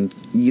out and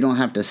you don't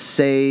have to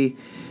say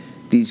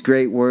these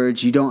great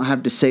words, you don't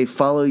have to say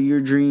follow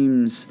your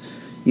dreams.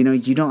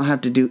 You don't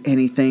have to do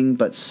anything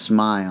but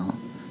smile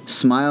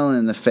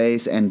in the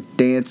face and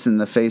dance in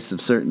the face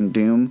of certain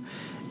doom.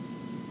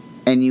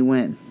 And you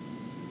win.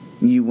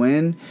 You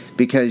win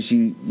because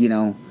you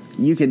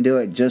can do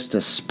it just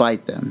to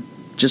spite them,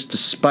 just to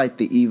spite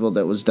the evil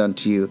that was done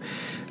to you.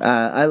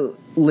 I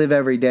live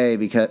every day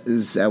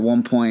because at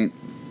one point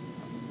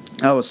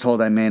I was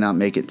told I may not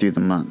make it through the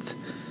month.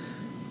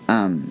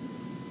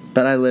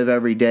 But I live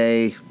every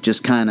day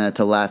just kind of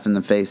to laugh in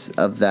the face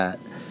of that.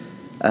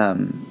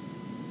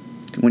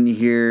 When you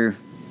hear,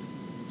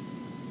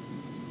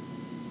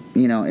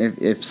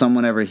 if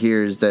someone ever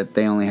hears that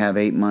they only have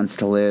 8 months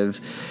to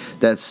live,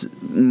 that's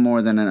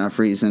more than enough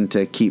reason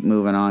to keep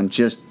moving on,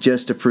 just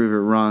to prove it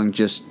wrong,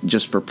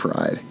 just for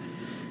pride.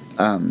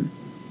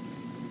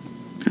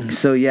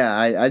 So yeah,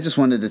 I just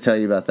wanted to tell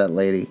you about that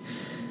lady.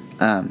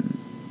 Her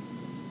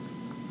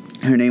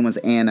name was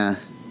Anna,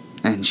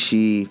 and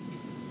she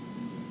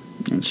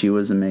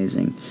was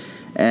amazing.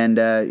 And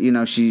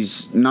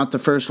she's not the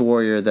first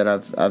warrior that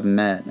I've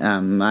met. I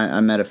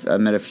met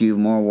a few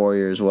more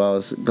warriors while I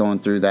was going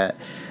through that.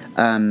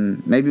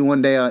 Maybe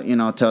one day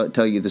I'll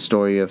tell you the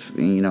story of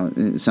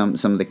some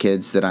of the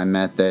kids that I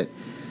met that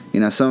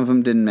some of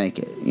them didn't make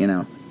it,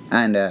 and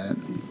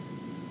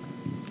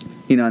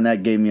and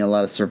that gave me a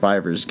lot of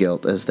survivor's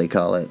guilt, as they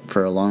call it,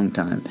 for a long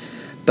time.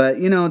 But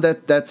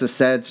that's a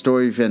sad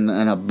story and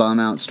a bum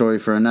out story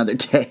for another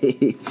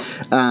day.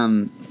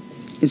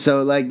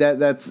 So like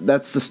that's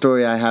the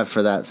story I have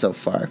for that so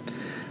far.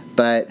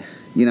 But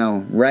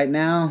right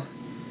now,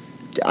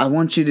 I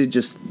want you to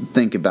just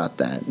think about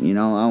that.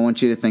 I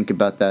want you to think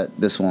about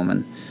this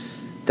woman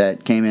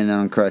that came in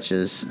on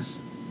crutches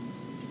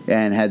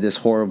and had this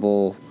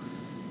horrible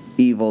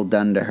evil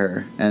done to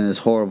her, and this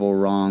horrible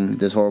wrong,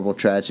 this horrible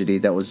tragedy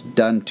that was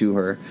done to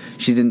her.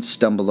 She didn't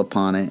stumble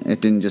upon it. It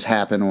didn't just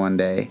happen one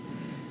day.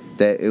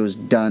 That it was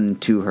done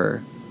to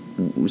her.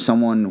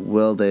 Someone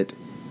willed it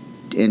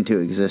into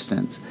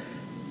existence,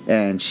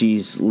 and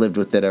she's lived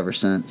with it ever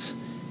since.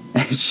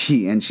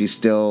 And she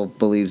still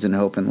believes in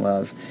hope and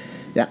love.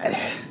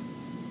 Yeah.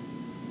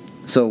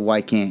 So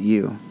why can't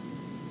you?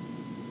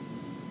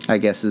 I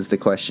guess is the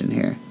question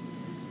here.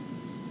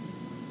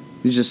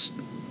 You just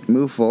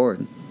move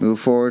forward. Move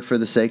forward for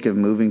the sake of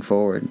moving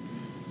forward.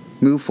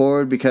 Move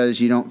forward because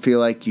you don't feel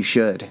like you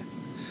should.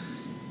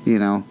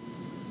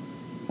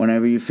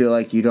 Whenever you feel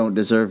like you don't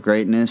deserve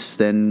greatness,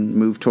 then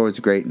move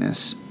towards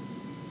greatness.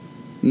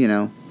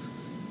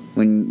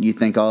 When you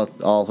think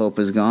all hope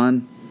is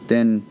gone,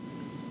 then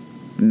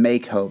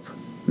make hope.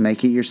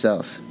 Make it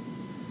yourself.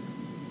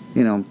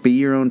 Be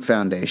your own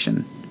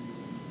foundation.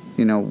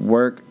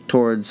 Work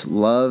towards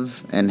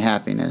love and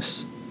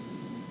happiness.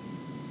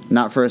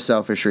 Not for a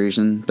selfish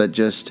reason, but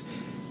just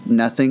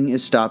nothing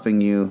is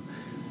stopping you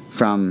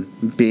from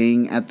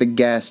being at the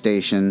gas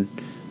station,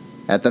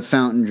 at the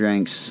fountain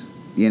drinks,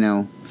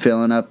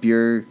 filling up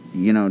your,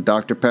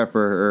 Dr.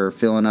 Pepper, or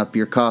filling up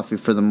your coffee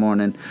for the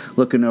morning,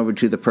 looking over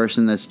to the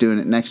person that's doing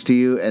it next to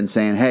you and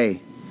saying,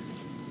 hey,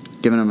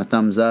 giving them a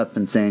thumbs up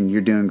and saying, you're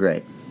doing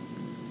great.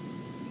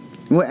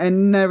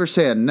 And never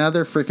say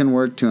another freaking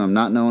word to them,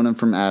 not knowing them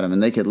from Adam.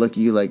 And they could look at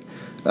you like,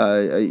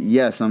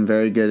 yes, I'm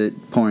very good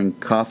at pouring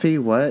coffee.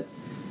 What?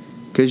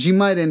 Because you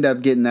might end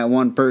up getting that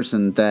one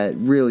person that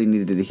really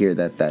needed to hear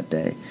that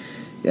day.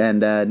 And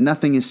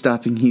nothing is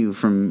stopping you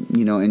from,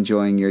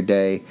 enjoying your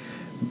day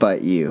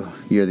but you.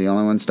 You're the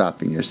only one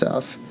stopping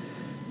yourself.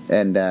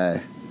 And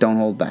don't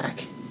hold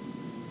back.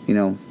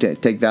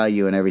 Take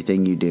value in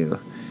everything you do.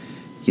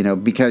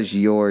 Because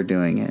you're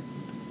doing it.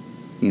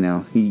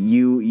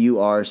 You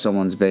are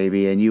someone's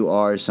baby, and you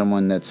are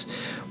someone that's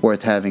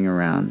worth having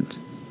around.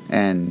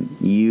 And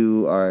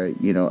you are,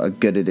 a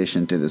good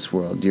addition to this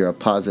world. You're a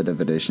positive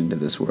addition to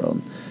this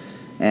world.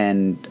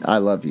 And I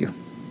love you.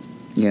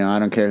 I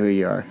don't care who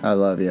you are. I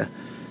love you.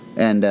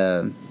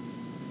 And,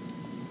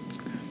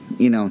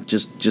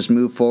 just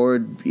move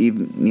forward,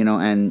 even,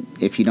 and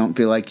if you don't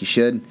feel like you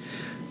should,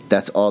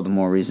 that's all the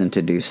more reason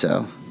to do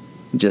so.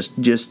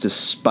 just to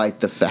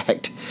spite the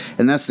fact.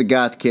 And that's the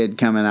goth kid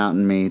coming out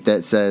in me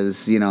that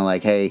says,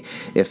 like, hey,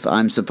 if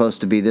I'm supposed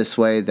to be this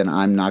way, then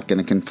I'm not going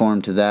to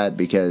conform to that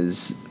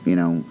because,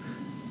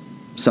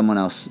 someone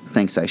else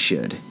thinks I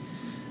should.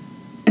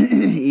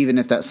 Even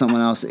if that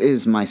someone else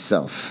is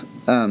myself.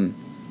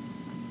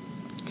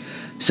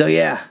 So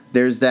yeah,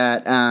 there's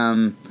that.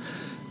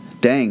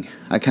 Dang,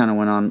 I kind of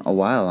went on a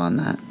while on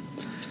that.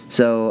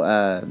 So,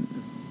 I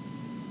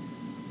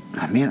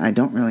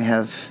don't really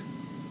have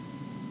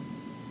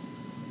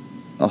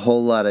a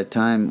whole lot of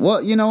time.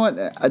 Well, you know what?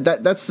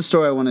 That's the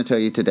story I want to tell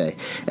you today.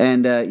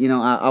 And,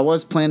 I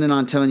was planning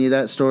on telling you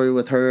that story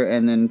with her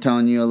and then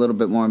telling you a little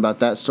bit more about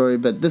that story.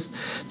 But this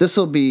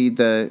will be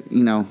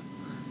the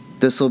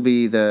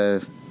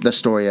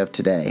story of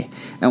today.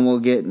 And we'll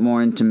get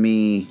more into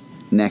me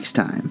next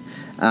time.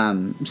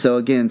 So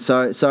again,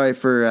 sorry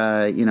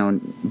for,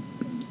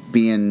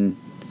 being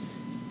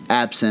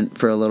absent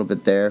for a little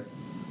bit there.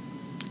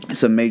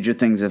 Some major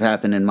things have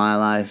happened in my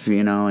life,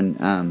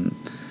 and,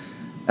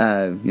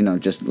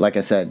 just like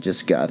I said,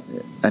 just got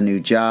a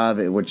new job,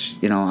 which,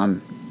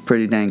 I'm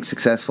pretty dang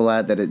successful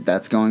at.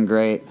 That's going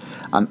great.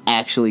 I'm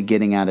actually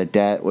getting out of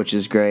debt, which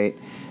is great.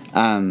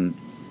 And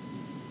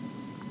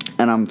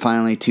I'm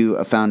finally to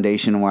a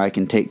foundation where I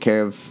can take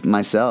care of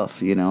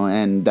myself,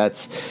 and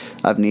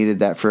I've needed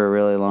that for a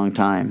really long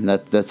time.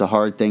 That's a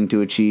hard thing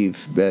to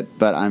achieve, but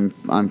I'm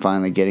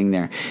finally getting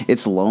there.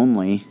 It's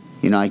lonely,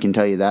 I can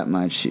tell you that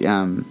much.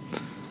 Kind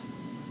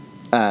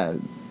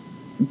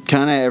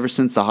of ever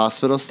since the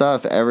hospital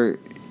stuff,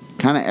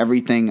 kind of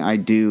everything I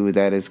do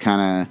that is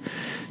kind of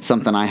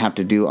something I have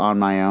to do on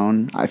my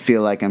own, I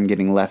feel like I'm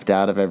getting left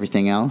out of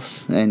everything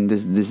else. And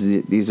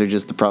these are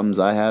just the problems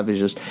I have, is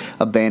just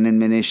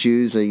abandonment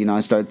issues.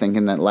 I started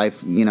thinking that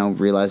life,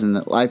 realizing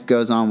that life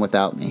goes on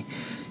without me.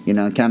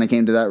 Kind of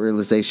came to that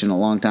realization a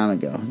long time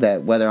ago,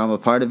 that whether I'm a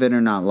part of it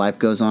or not, life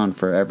goes on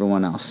for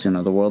everyone else.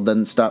 The world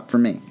doesn't stop for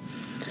me.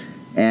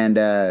 And,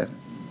 I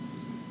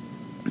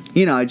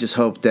just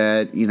hope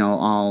that,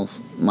 all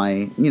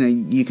my,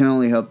 you can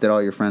only hope that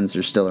all your friends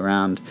are still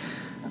around,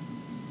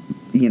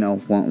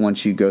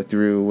 once you go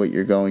through what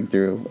you're going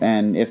through.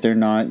 And if they're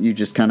not, you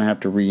just kind of have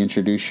to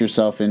reintroduce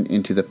yourself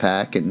into the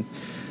pack and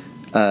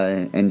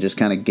just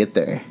kind of get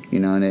there,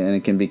 and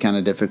it can be kind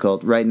of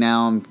difficult. Right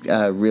now, I'm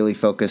really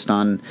focused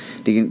on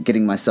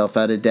getting myself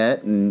out of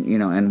debt and,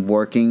 and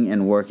working,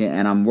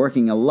 and I'm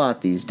working a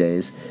lot these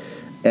days.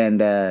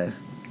 And,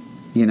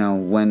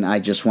 when I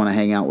just want to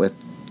hang out with,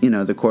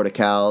 the Court of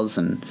Cows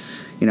and,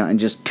 and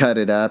just cut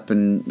it up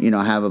and,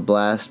 have a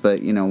blast.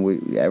 But,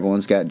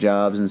 everyone's got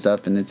jobs and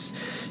stuff, and it's,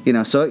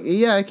 so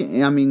yeah,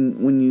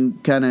 when you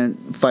kind of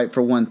fight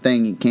for one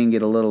thing, it can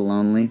get a little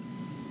lonely.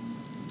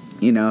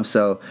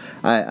 So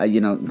I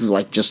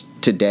like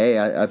just today,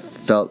 I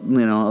felt, a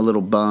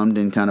little bummed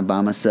and kind of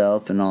by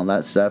myself and all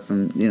that stuff,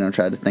 and,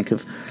 tried to think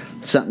of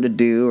something to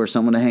do or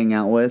someone to hang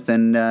out with,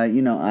 and,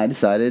 I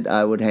decided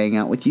I would hang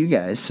out with you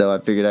guys. So I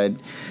figured I'd,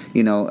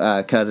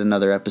 cut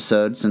another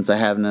episode since I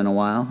haven't in a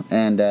while,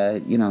 and,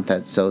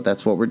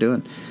 that's what we're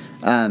doing.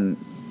 But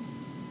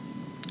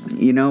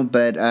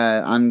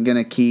I'm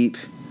gonna keep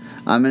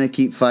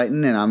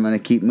fighting, and I'm gonna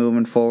keep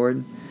moving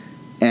forward.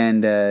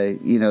 And,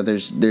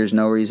 there's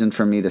no reason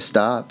for me to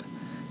stop.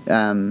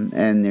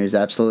 And there's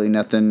absolutely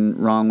nothing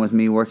wrong with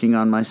me working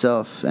on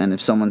myself. And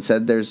if someone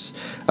said there's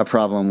a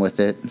problem with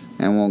it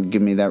and won't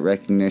give me that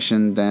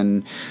recognition,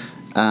 then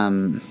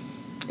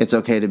it's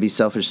okay to be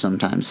selfish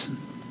sometimes.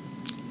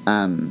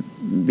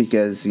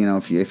 Because,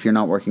 if you're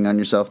not working on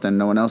yourself, then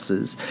no one else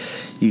is.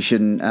 You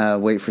shouldn't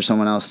wait for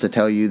someone else to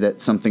tell you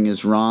that something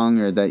is wrong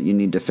or that you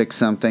need to fix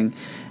something.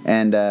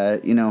 And,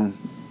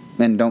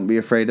 and don't be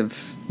afraid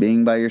of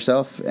being by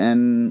yourself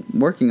and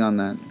working on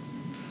that.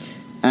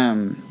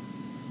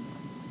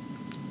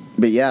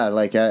 But yeah,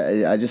 like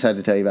I just had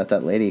to tell you about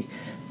that lady.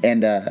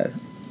 And,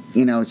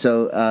 you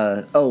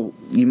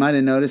might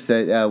have noticed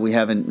that we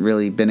haven't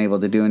really been able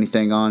to do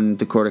anything on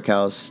the Court of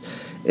Cows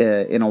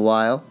in a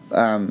while.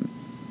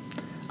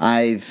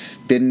 I've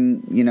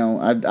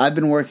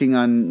been working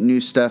on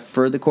new stuff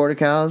for the Court of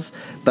Cows,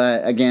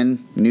 but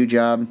again, new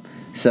job.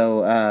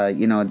 So,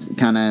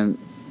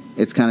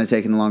 it's kind of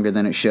taking longer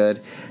than it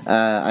should.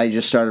 I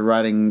just started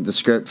writing the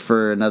script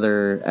for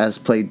another As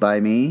Played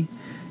by Me,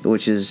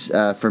 which is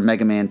for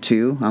Mega Man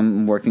 2.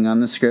 I'm working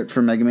on the script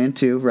for Mega Man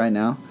 2 right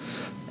now.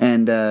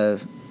 And,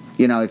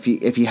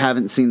 if you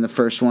haven't seen the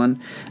first one,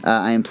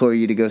 I implore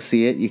you to go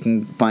see it. You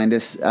can find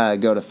us,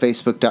 go to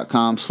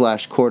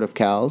facebook.com/Court of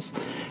Cows,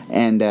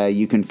 and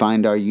you can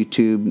find our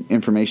YouTube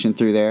information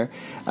through there.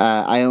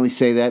 I only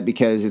say that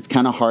because it's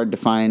kind of hard to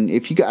find.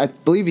 I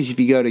believe if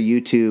you go to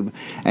YouTube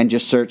and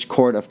just search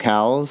Court of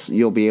Cows,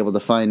 you'll be able to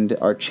find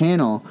our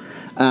channel.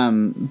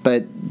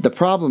 But the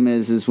problem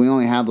is we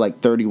only have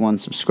like 31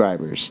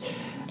 subscribers.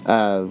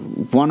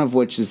 One of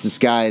which is this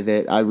guy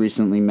that I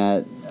recently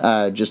met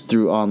just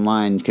through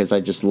online because I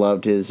just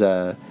loved his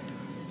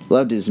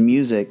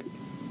music.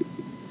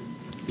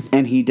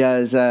 and he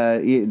does,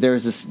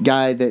 there's this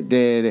guy that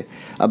did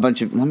a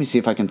bunch of, let me see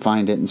if I can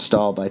find it and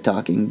stall by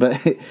talking,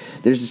 but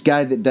there's this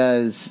guy that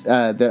does,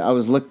 that I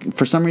was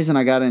for some reason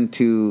I got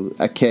into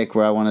a kick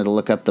where I wanted to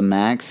look up the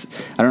Max.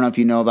 I don't know if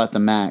you know about the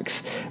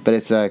Max, but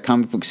it's a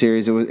comic book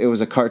series. It was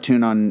a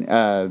cartoon on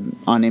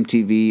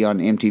MTV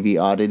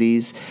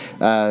Oddities,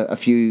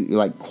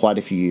 quite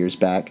a few years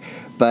back.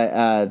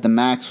 But the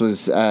Max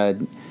was,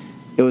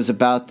 it was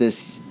about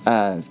this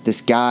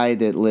guy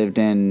that lived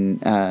in,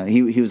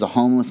 he was a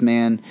homeless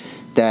man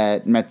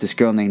that met this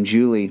girl named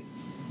Julie,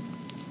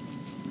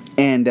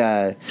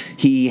 and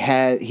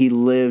he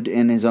lived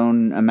in his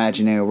own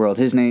imaginary world.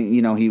 His name,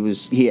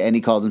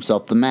 he called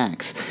himself the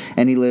Max,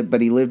 and he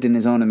lived in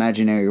his own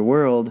imaginary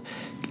world,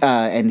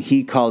 and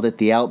he called it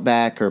the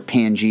Outback or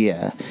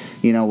Pangea,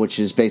 which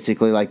is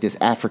basically like this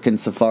African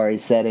safari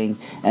setting.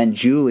 And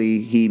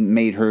Julie, he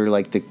made her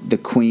like the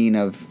queen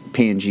of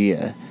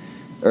Pangea,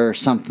 or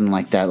something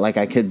like that. Like,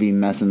 I could be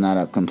messing that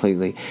up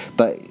completely.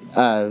 But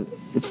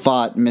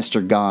fought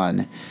Mr.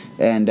 Gone.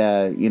 And,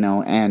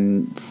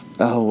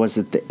 was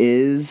it the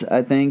Iz,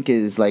 I think,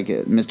 is like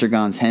Mr.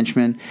 Gone's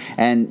henchman.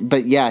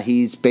 But yeah,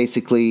 he's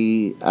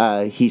basically,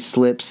 he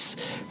slips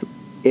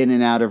in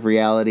and out of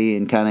reality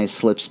and kind of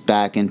slips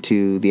back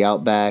into the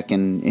Outback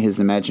and his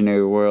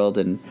imaginary world.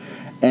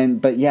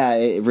 But yeah,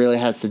 it really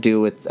has to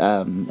do with,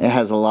 it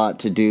has a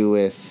lot to do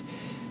with,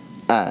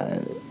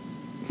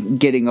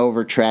 getting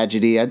over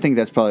tragedy. I think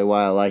that's probably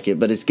why I like it,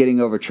 but it's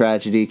getting over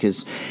tragedy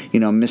because,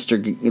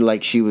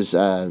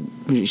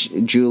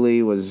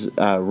 Julie was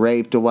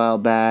raped a while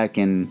back,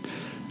 and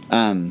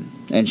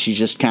she's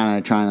just kind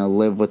of trying to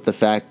live with the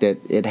fact that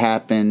it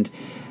happened.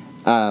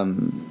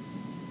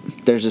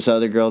 There's this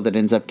other girl that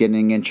ends up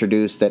getting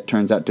introduced that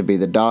turns out to be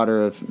the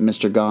daughter of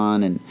Mr.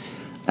 Gone, and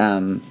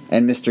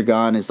Mr.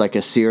 Gone is like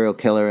a serial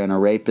killer and a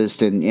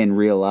rapist in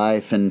real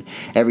life, and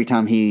every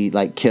time he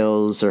like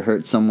kills or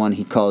hurts someone,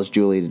 he calls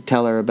Julie to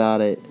tell her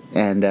about it,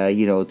 and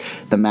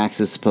the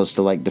Max is supposed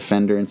to like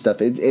defend her and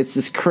stuff. It's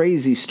this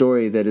crazy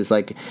story that is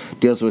like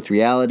deals with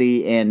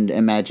reality and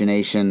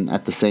imagination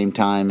at the same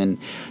time, and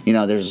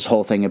there's this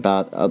whole thing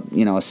about a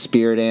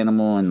spirit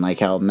animal, and like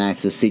how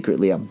Max is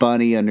secretly a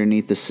bunny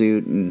underneath the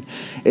suit, and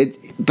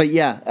but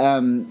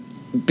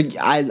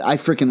I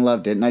freaking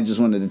loved it, and I just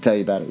wanted to tell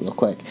you about it real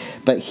quick.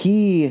 But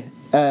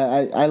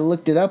I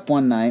looked it up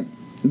one night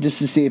just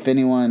to see if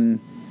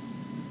anyone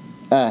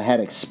had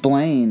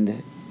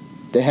explained,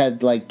 they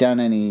had like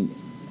done any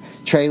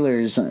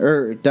trailers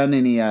or done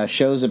any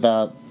shows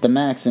about the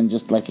Max and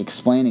just like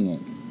explaining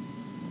it.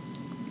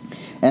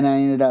 And I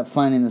ended up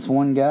finding this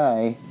one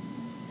guy.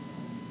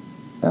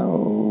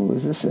 Oh,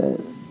 is this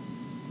it?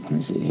 Let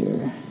me see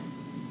here.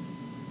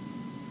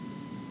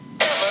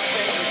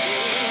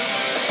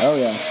 Oh,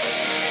 yeah.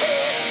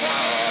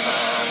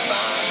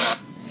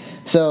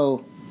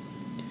 So,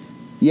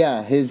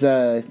 yeah, his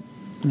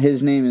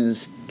name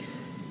is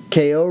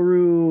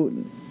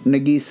Kaoru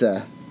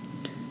Nagisa.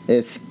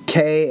 It's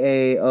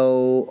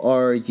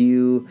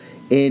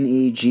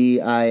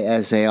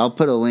KAORUNEGISA. I'll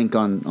put a link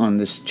on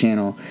this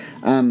channel.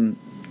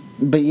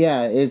 But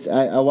yeah,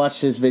 I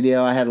watched this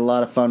video. I had a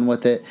lot of fun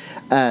with it.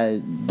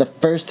 The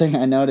first thing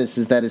I noticed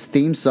is that his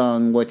theme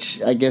song,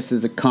 which I guess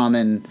is a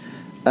common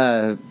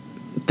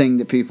thing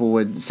that people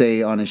would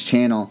say on his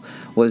channel,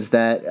 was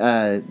that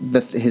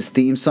his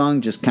theme song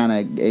just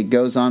it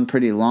goes on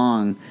pretty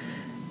long,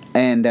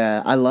 and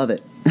I love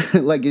it.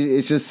 Like,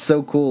 it's just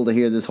so cool to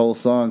hear this whole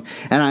song,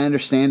 and I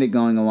understand it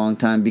going a long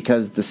time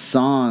because the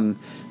song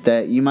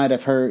that you might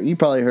have heard, you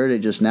probably heard it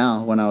just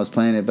now when I was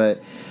playing it,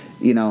 but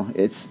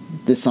it's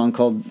this song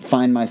called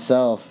Find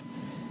Myself,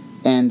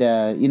 and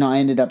I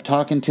ended up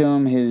talking to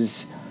him.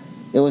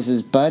 It was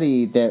his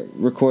buddy that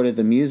recorded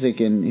the music,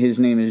 and his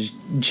name is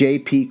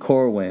J.P.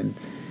 Corwin.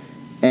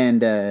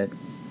 And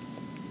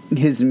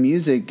his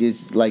music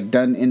is like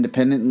done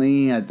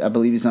independently. I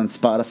believe he's on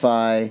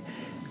Spotify,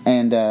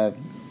 and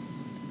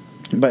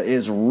but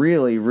is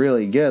really,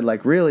 really good.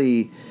 Like,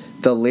 really,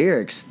 the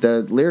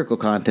lyrical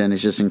content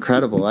is just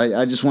incredible.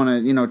 I just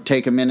want to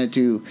take a minute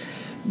to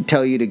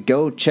tell you to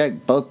go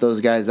check both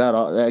those guys out.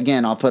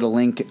 I'll put a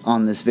link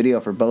on this video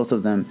for both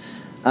of them.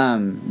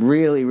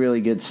 Really, really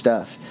good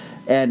stuff.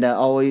 And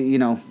always,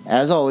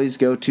 as always,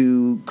 go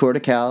to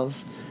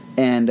Crutches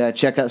and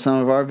check out some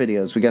of our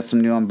videos. We got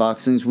some new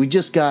unboxings. We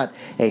just got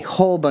a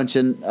whole bunch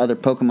of other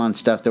Pokemon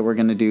stuff that we're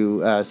going to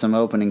do some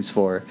openings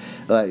for.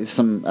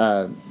 Some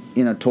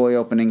toy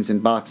openings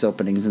and box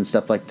openings and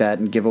stuff like that,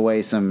 and give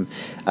away some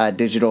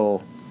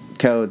digital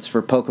codes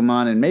for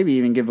Pokemon, and maybe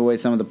even give away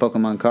some of the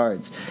Pokemon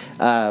cards.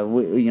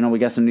 We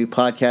got some new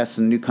podcasts,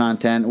 some new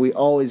content. We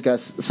always got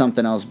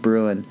something else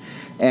brewing.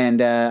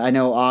 And I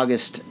know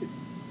August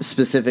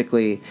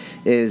specifically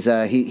is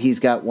he's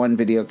got one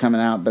video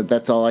coming out, but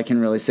that's all I can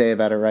really say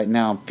about it right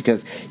now,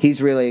 because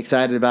he's really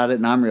excited about it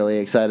and I'm really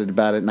excited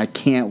about it, and I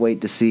can't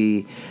wait to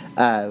see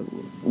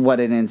what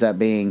it ends up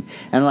being.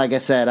 And like I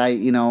said,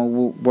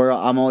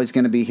 I'm always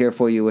going to be here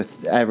for you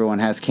with Everyone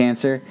Has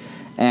Cancer,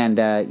 and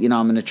I'm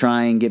going to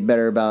try and get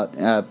better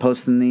about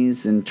posting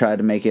these and try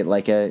to make it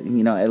like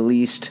at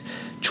least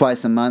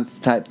twice a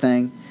month type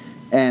thing.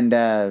 And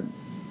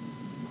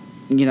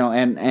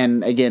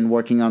and again,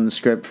 working on the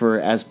script for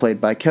As Played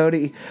by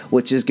Cody,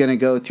 which is going to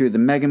go through the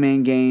Mega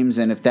Man games.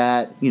 And if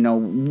that,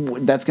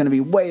 that's going to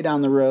be way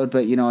down the road.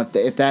 But,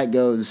 if that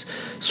goes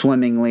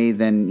swimmingly,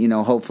 then,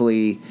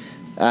 hopefully,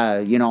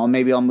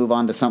 maybe I'll move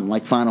on to something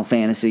like Final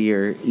Fantasy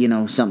or,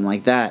 something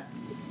like that.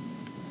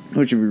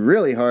 Which would be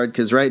really hard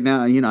because right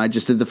now, I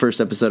just did the first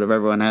episode of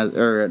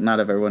Not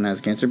Everyone Has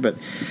Cancer, but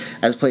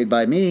As Played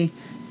by Me.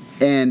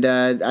 And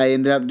I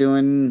ended up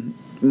doing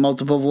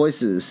multiple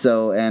voices,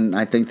 and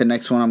I think the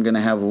next one I'm going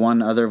to have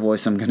one other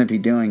voice I'm going to be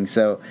doing,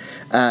 so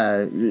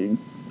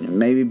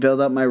maybe build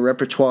up my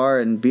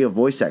repertoire and be a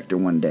voice actor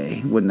one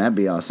day. Wouldn't that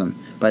be awesome?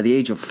 By the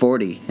age of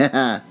 40.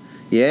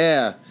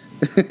 Yeah.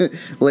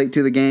 Late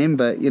to the game,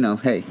 but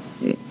hey,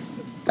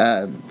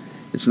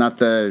 it's not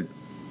the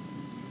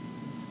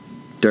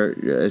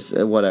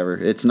whatever,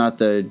 it's not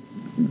the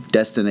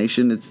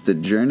destination, it's the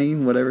journey,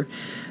 whatever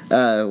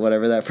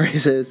that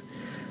phrase is.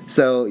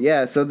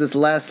 So, so this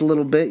last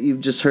little bit, you've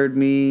just heard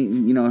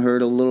me,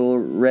 heard a little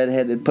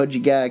redheaded pudgy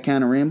guy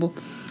kind of ramble.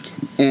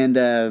 And,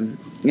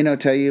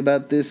 tell you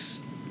about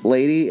this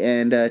lady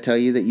and tell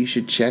you that you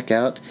should check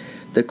out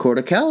the Court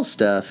of Cows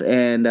stuff.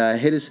 And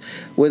hit us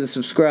with a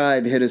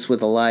subscribe, hit us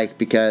with a like,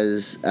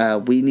 because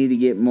we need to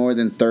get more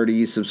than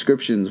 30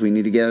 subscriptions. We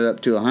need to get it up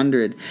to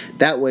 100.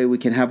 That way we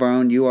can have our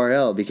own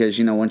URL, because,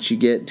 once you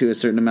get to a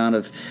certain amount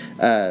of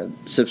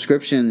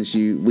subscriptions,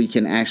 we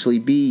can actually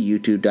be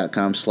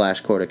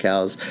youtube.com/Court of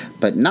Cows,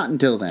 but not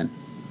until then.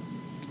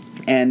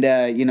 And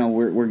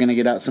we're gonna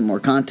get out some more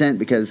content,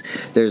 because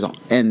there's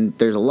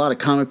a lot of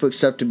comic book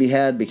stuff to be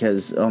had,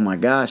 because oh my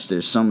gosh,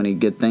 there's so many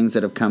good things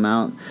that have come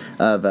out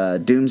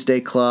of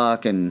Doomsday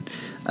Clock, and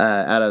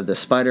out of the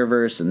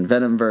Spider-Verse and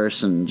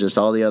Venomverse and just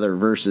all the other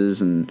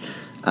verses, and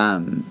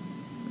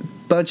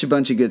bunch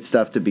of good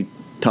stuff to be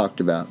talked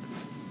about.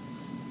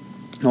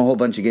 A whole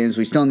bunch of games.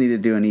 We still need to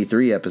do an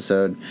E3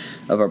 episode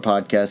of our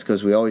podcast,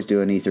 because we always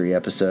do an E3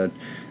 episode,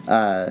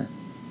 and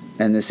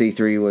this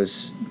E3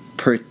 was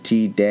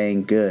pretty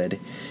dang good,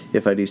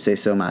 if I do say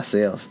so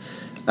myself.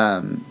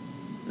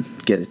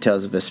 Get a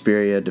Tales of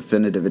Vesperia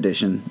Definitive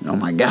Edition. Oh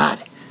my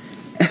god.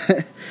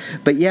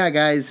 But yeah,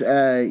 guys,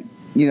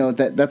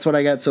 that's what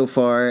I got so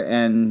far,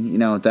 and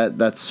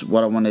that's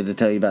what I wanted to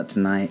tell you about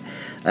tonight.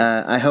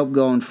 I hope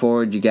going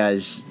forward, you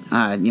guys,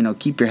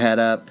 keep your head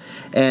up,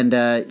 and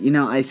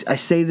I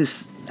say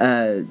this,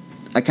 I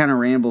kind of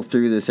ramble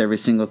through this every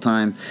single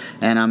time,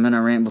 and I'm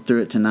gonna ramble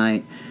through it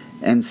tonight.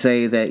 And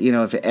say that,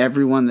 if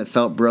everyone that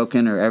felt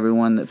broken, or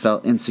everyone that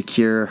felt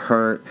insecure,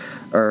 hurt,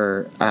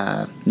 or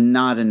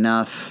not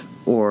enough,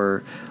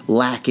 or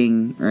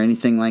lacking, or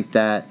anything like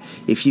that,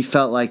 if you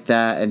felt like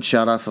that and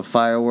shot off a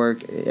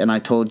firework, and I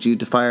told you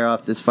to fire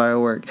off this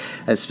firework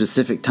at a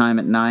specific time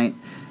at night,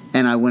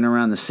 and I went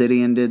around the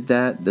city and did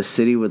that, the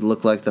city would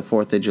look like the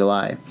 4th of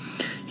July.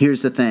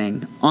 Here's the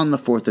thing. On the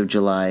 4th of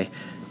July,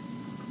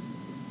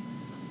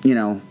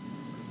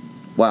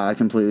 wow, I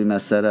completely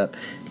messed that up.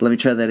 Let me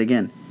try that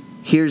again.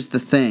 Here's the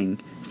thing.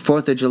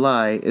 4th of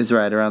July is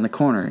right around the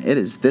corner. It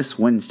is this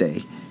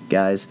Wednesday,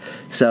 guys.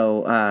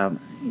 So,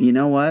 you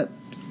know what?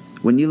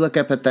 When you look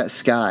up at that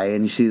sky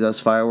and you see those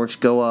fireworks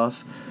go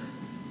off,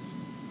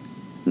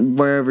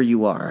 wherever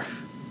you are,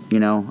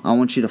 I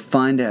want you to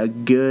find a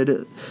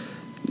good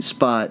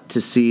spot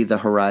to see the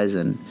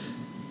horizon,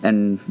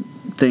 and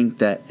think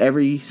that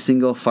every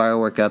single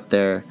firework up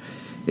there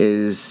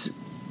is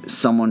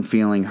someone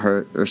feeling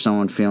hurt or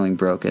someone feeling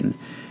broken,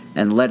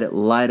 and let it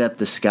light up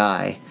the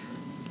sky.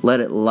 Let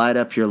it light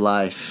up your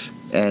life,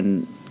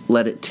 and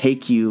let it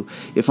take you,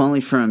 if only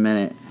for a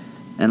minute,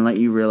 and let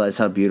you realize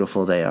how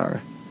beautiful they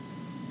are.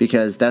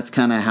 Because that's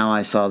kind of how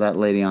I saw that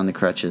lady on the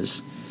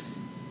crutches.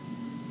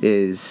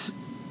 Is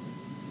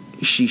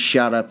she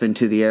shot up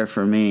into the air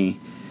for me,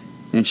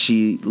 and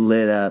she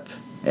lit up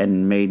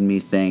and made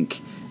me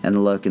think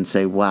and look and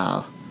say,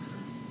 wow,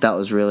 that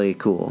was really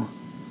cool.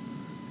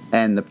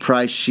 And the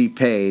price she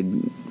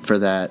paid for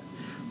that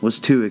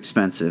was too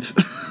expensive.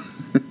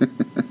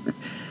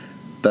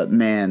 But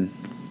man,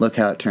 look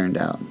how it turned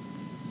out.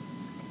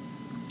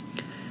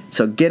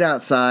 So get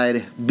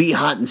outside, be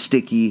hot and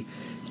sticky,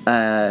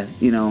 have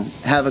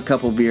a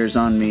couple beers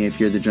on me if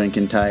you're the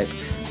drinking type.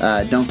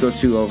 Don't go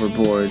too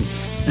overboard.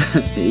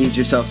 Eat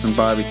yourself some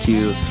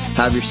barbecue,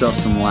 have yourself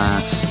some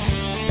laughs,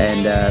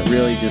 and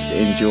really just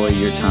enjoy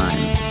your time.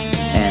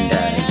 And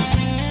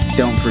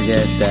don't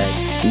forget that,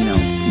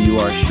 you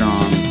are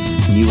strong,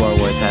 you are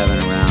worth having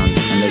around,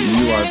 and that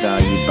you are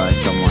valued by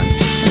someone.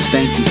 And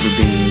thank you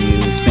for being you.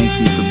 Thank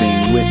you for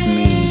being with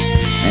me.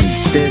 And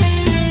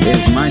this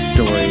is my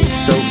story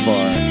so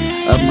far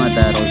of my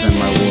battles and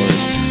my wars.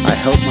 I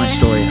hope my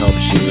story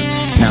helps you.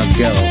 Now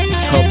go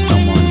help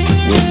someone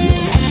with yours.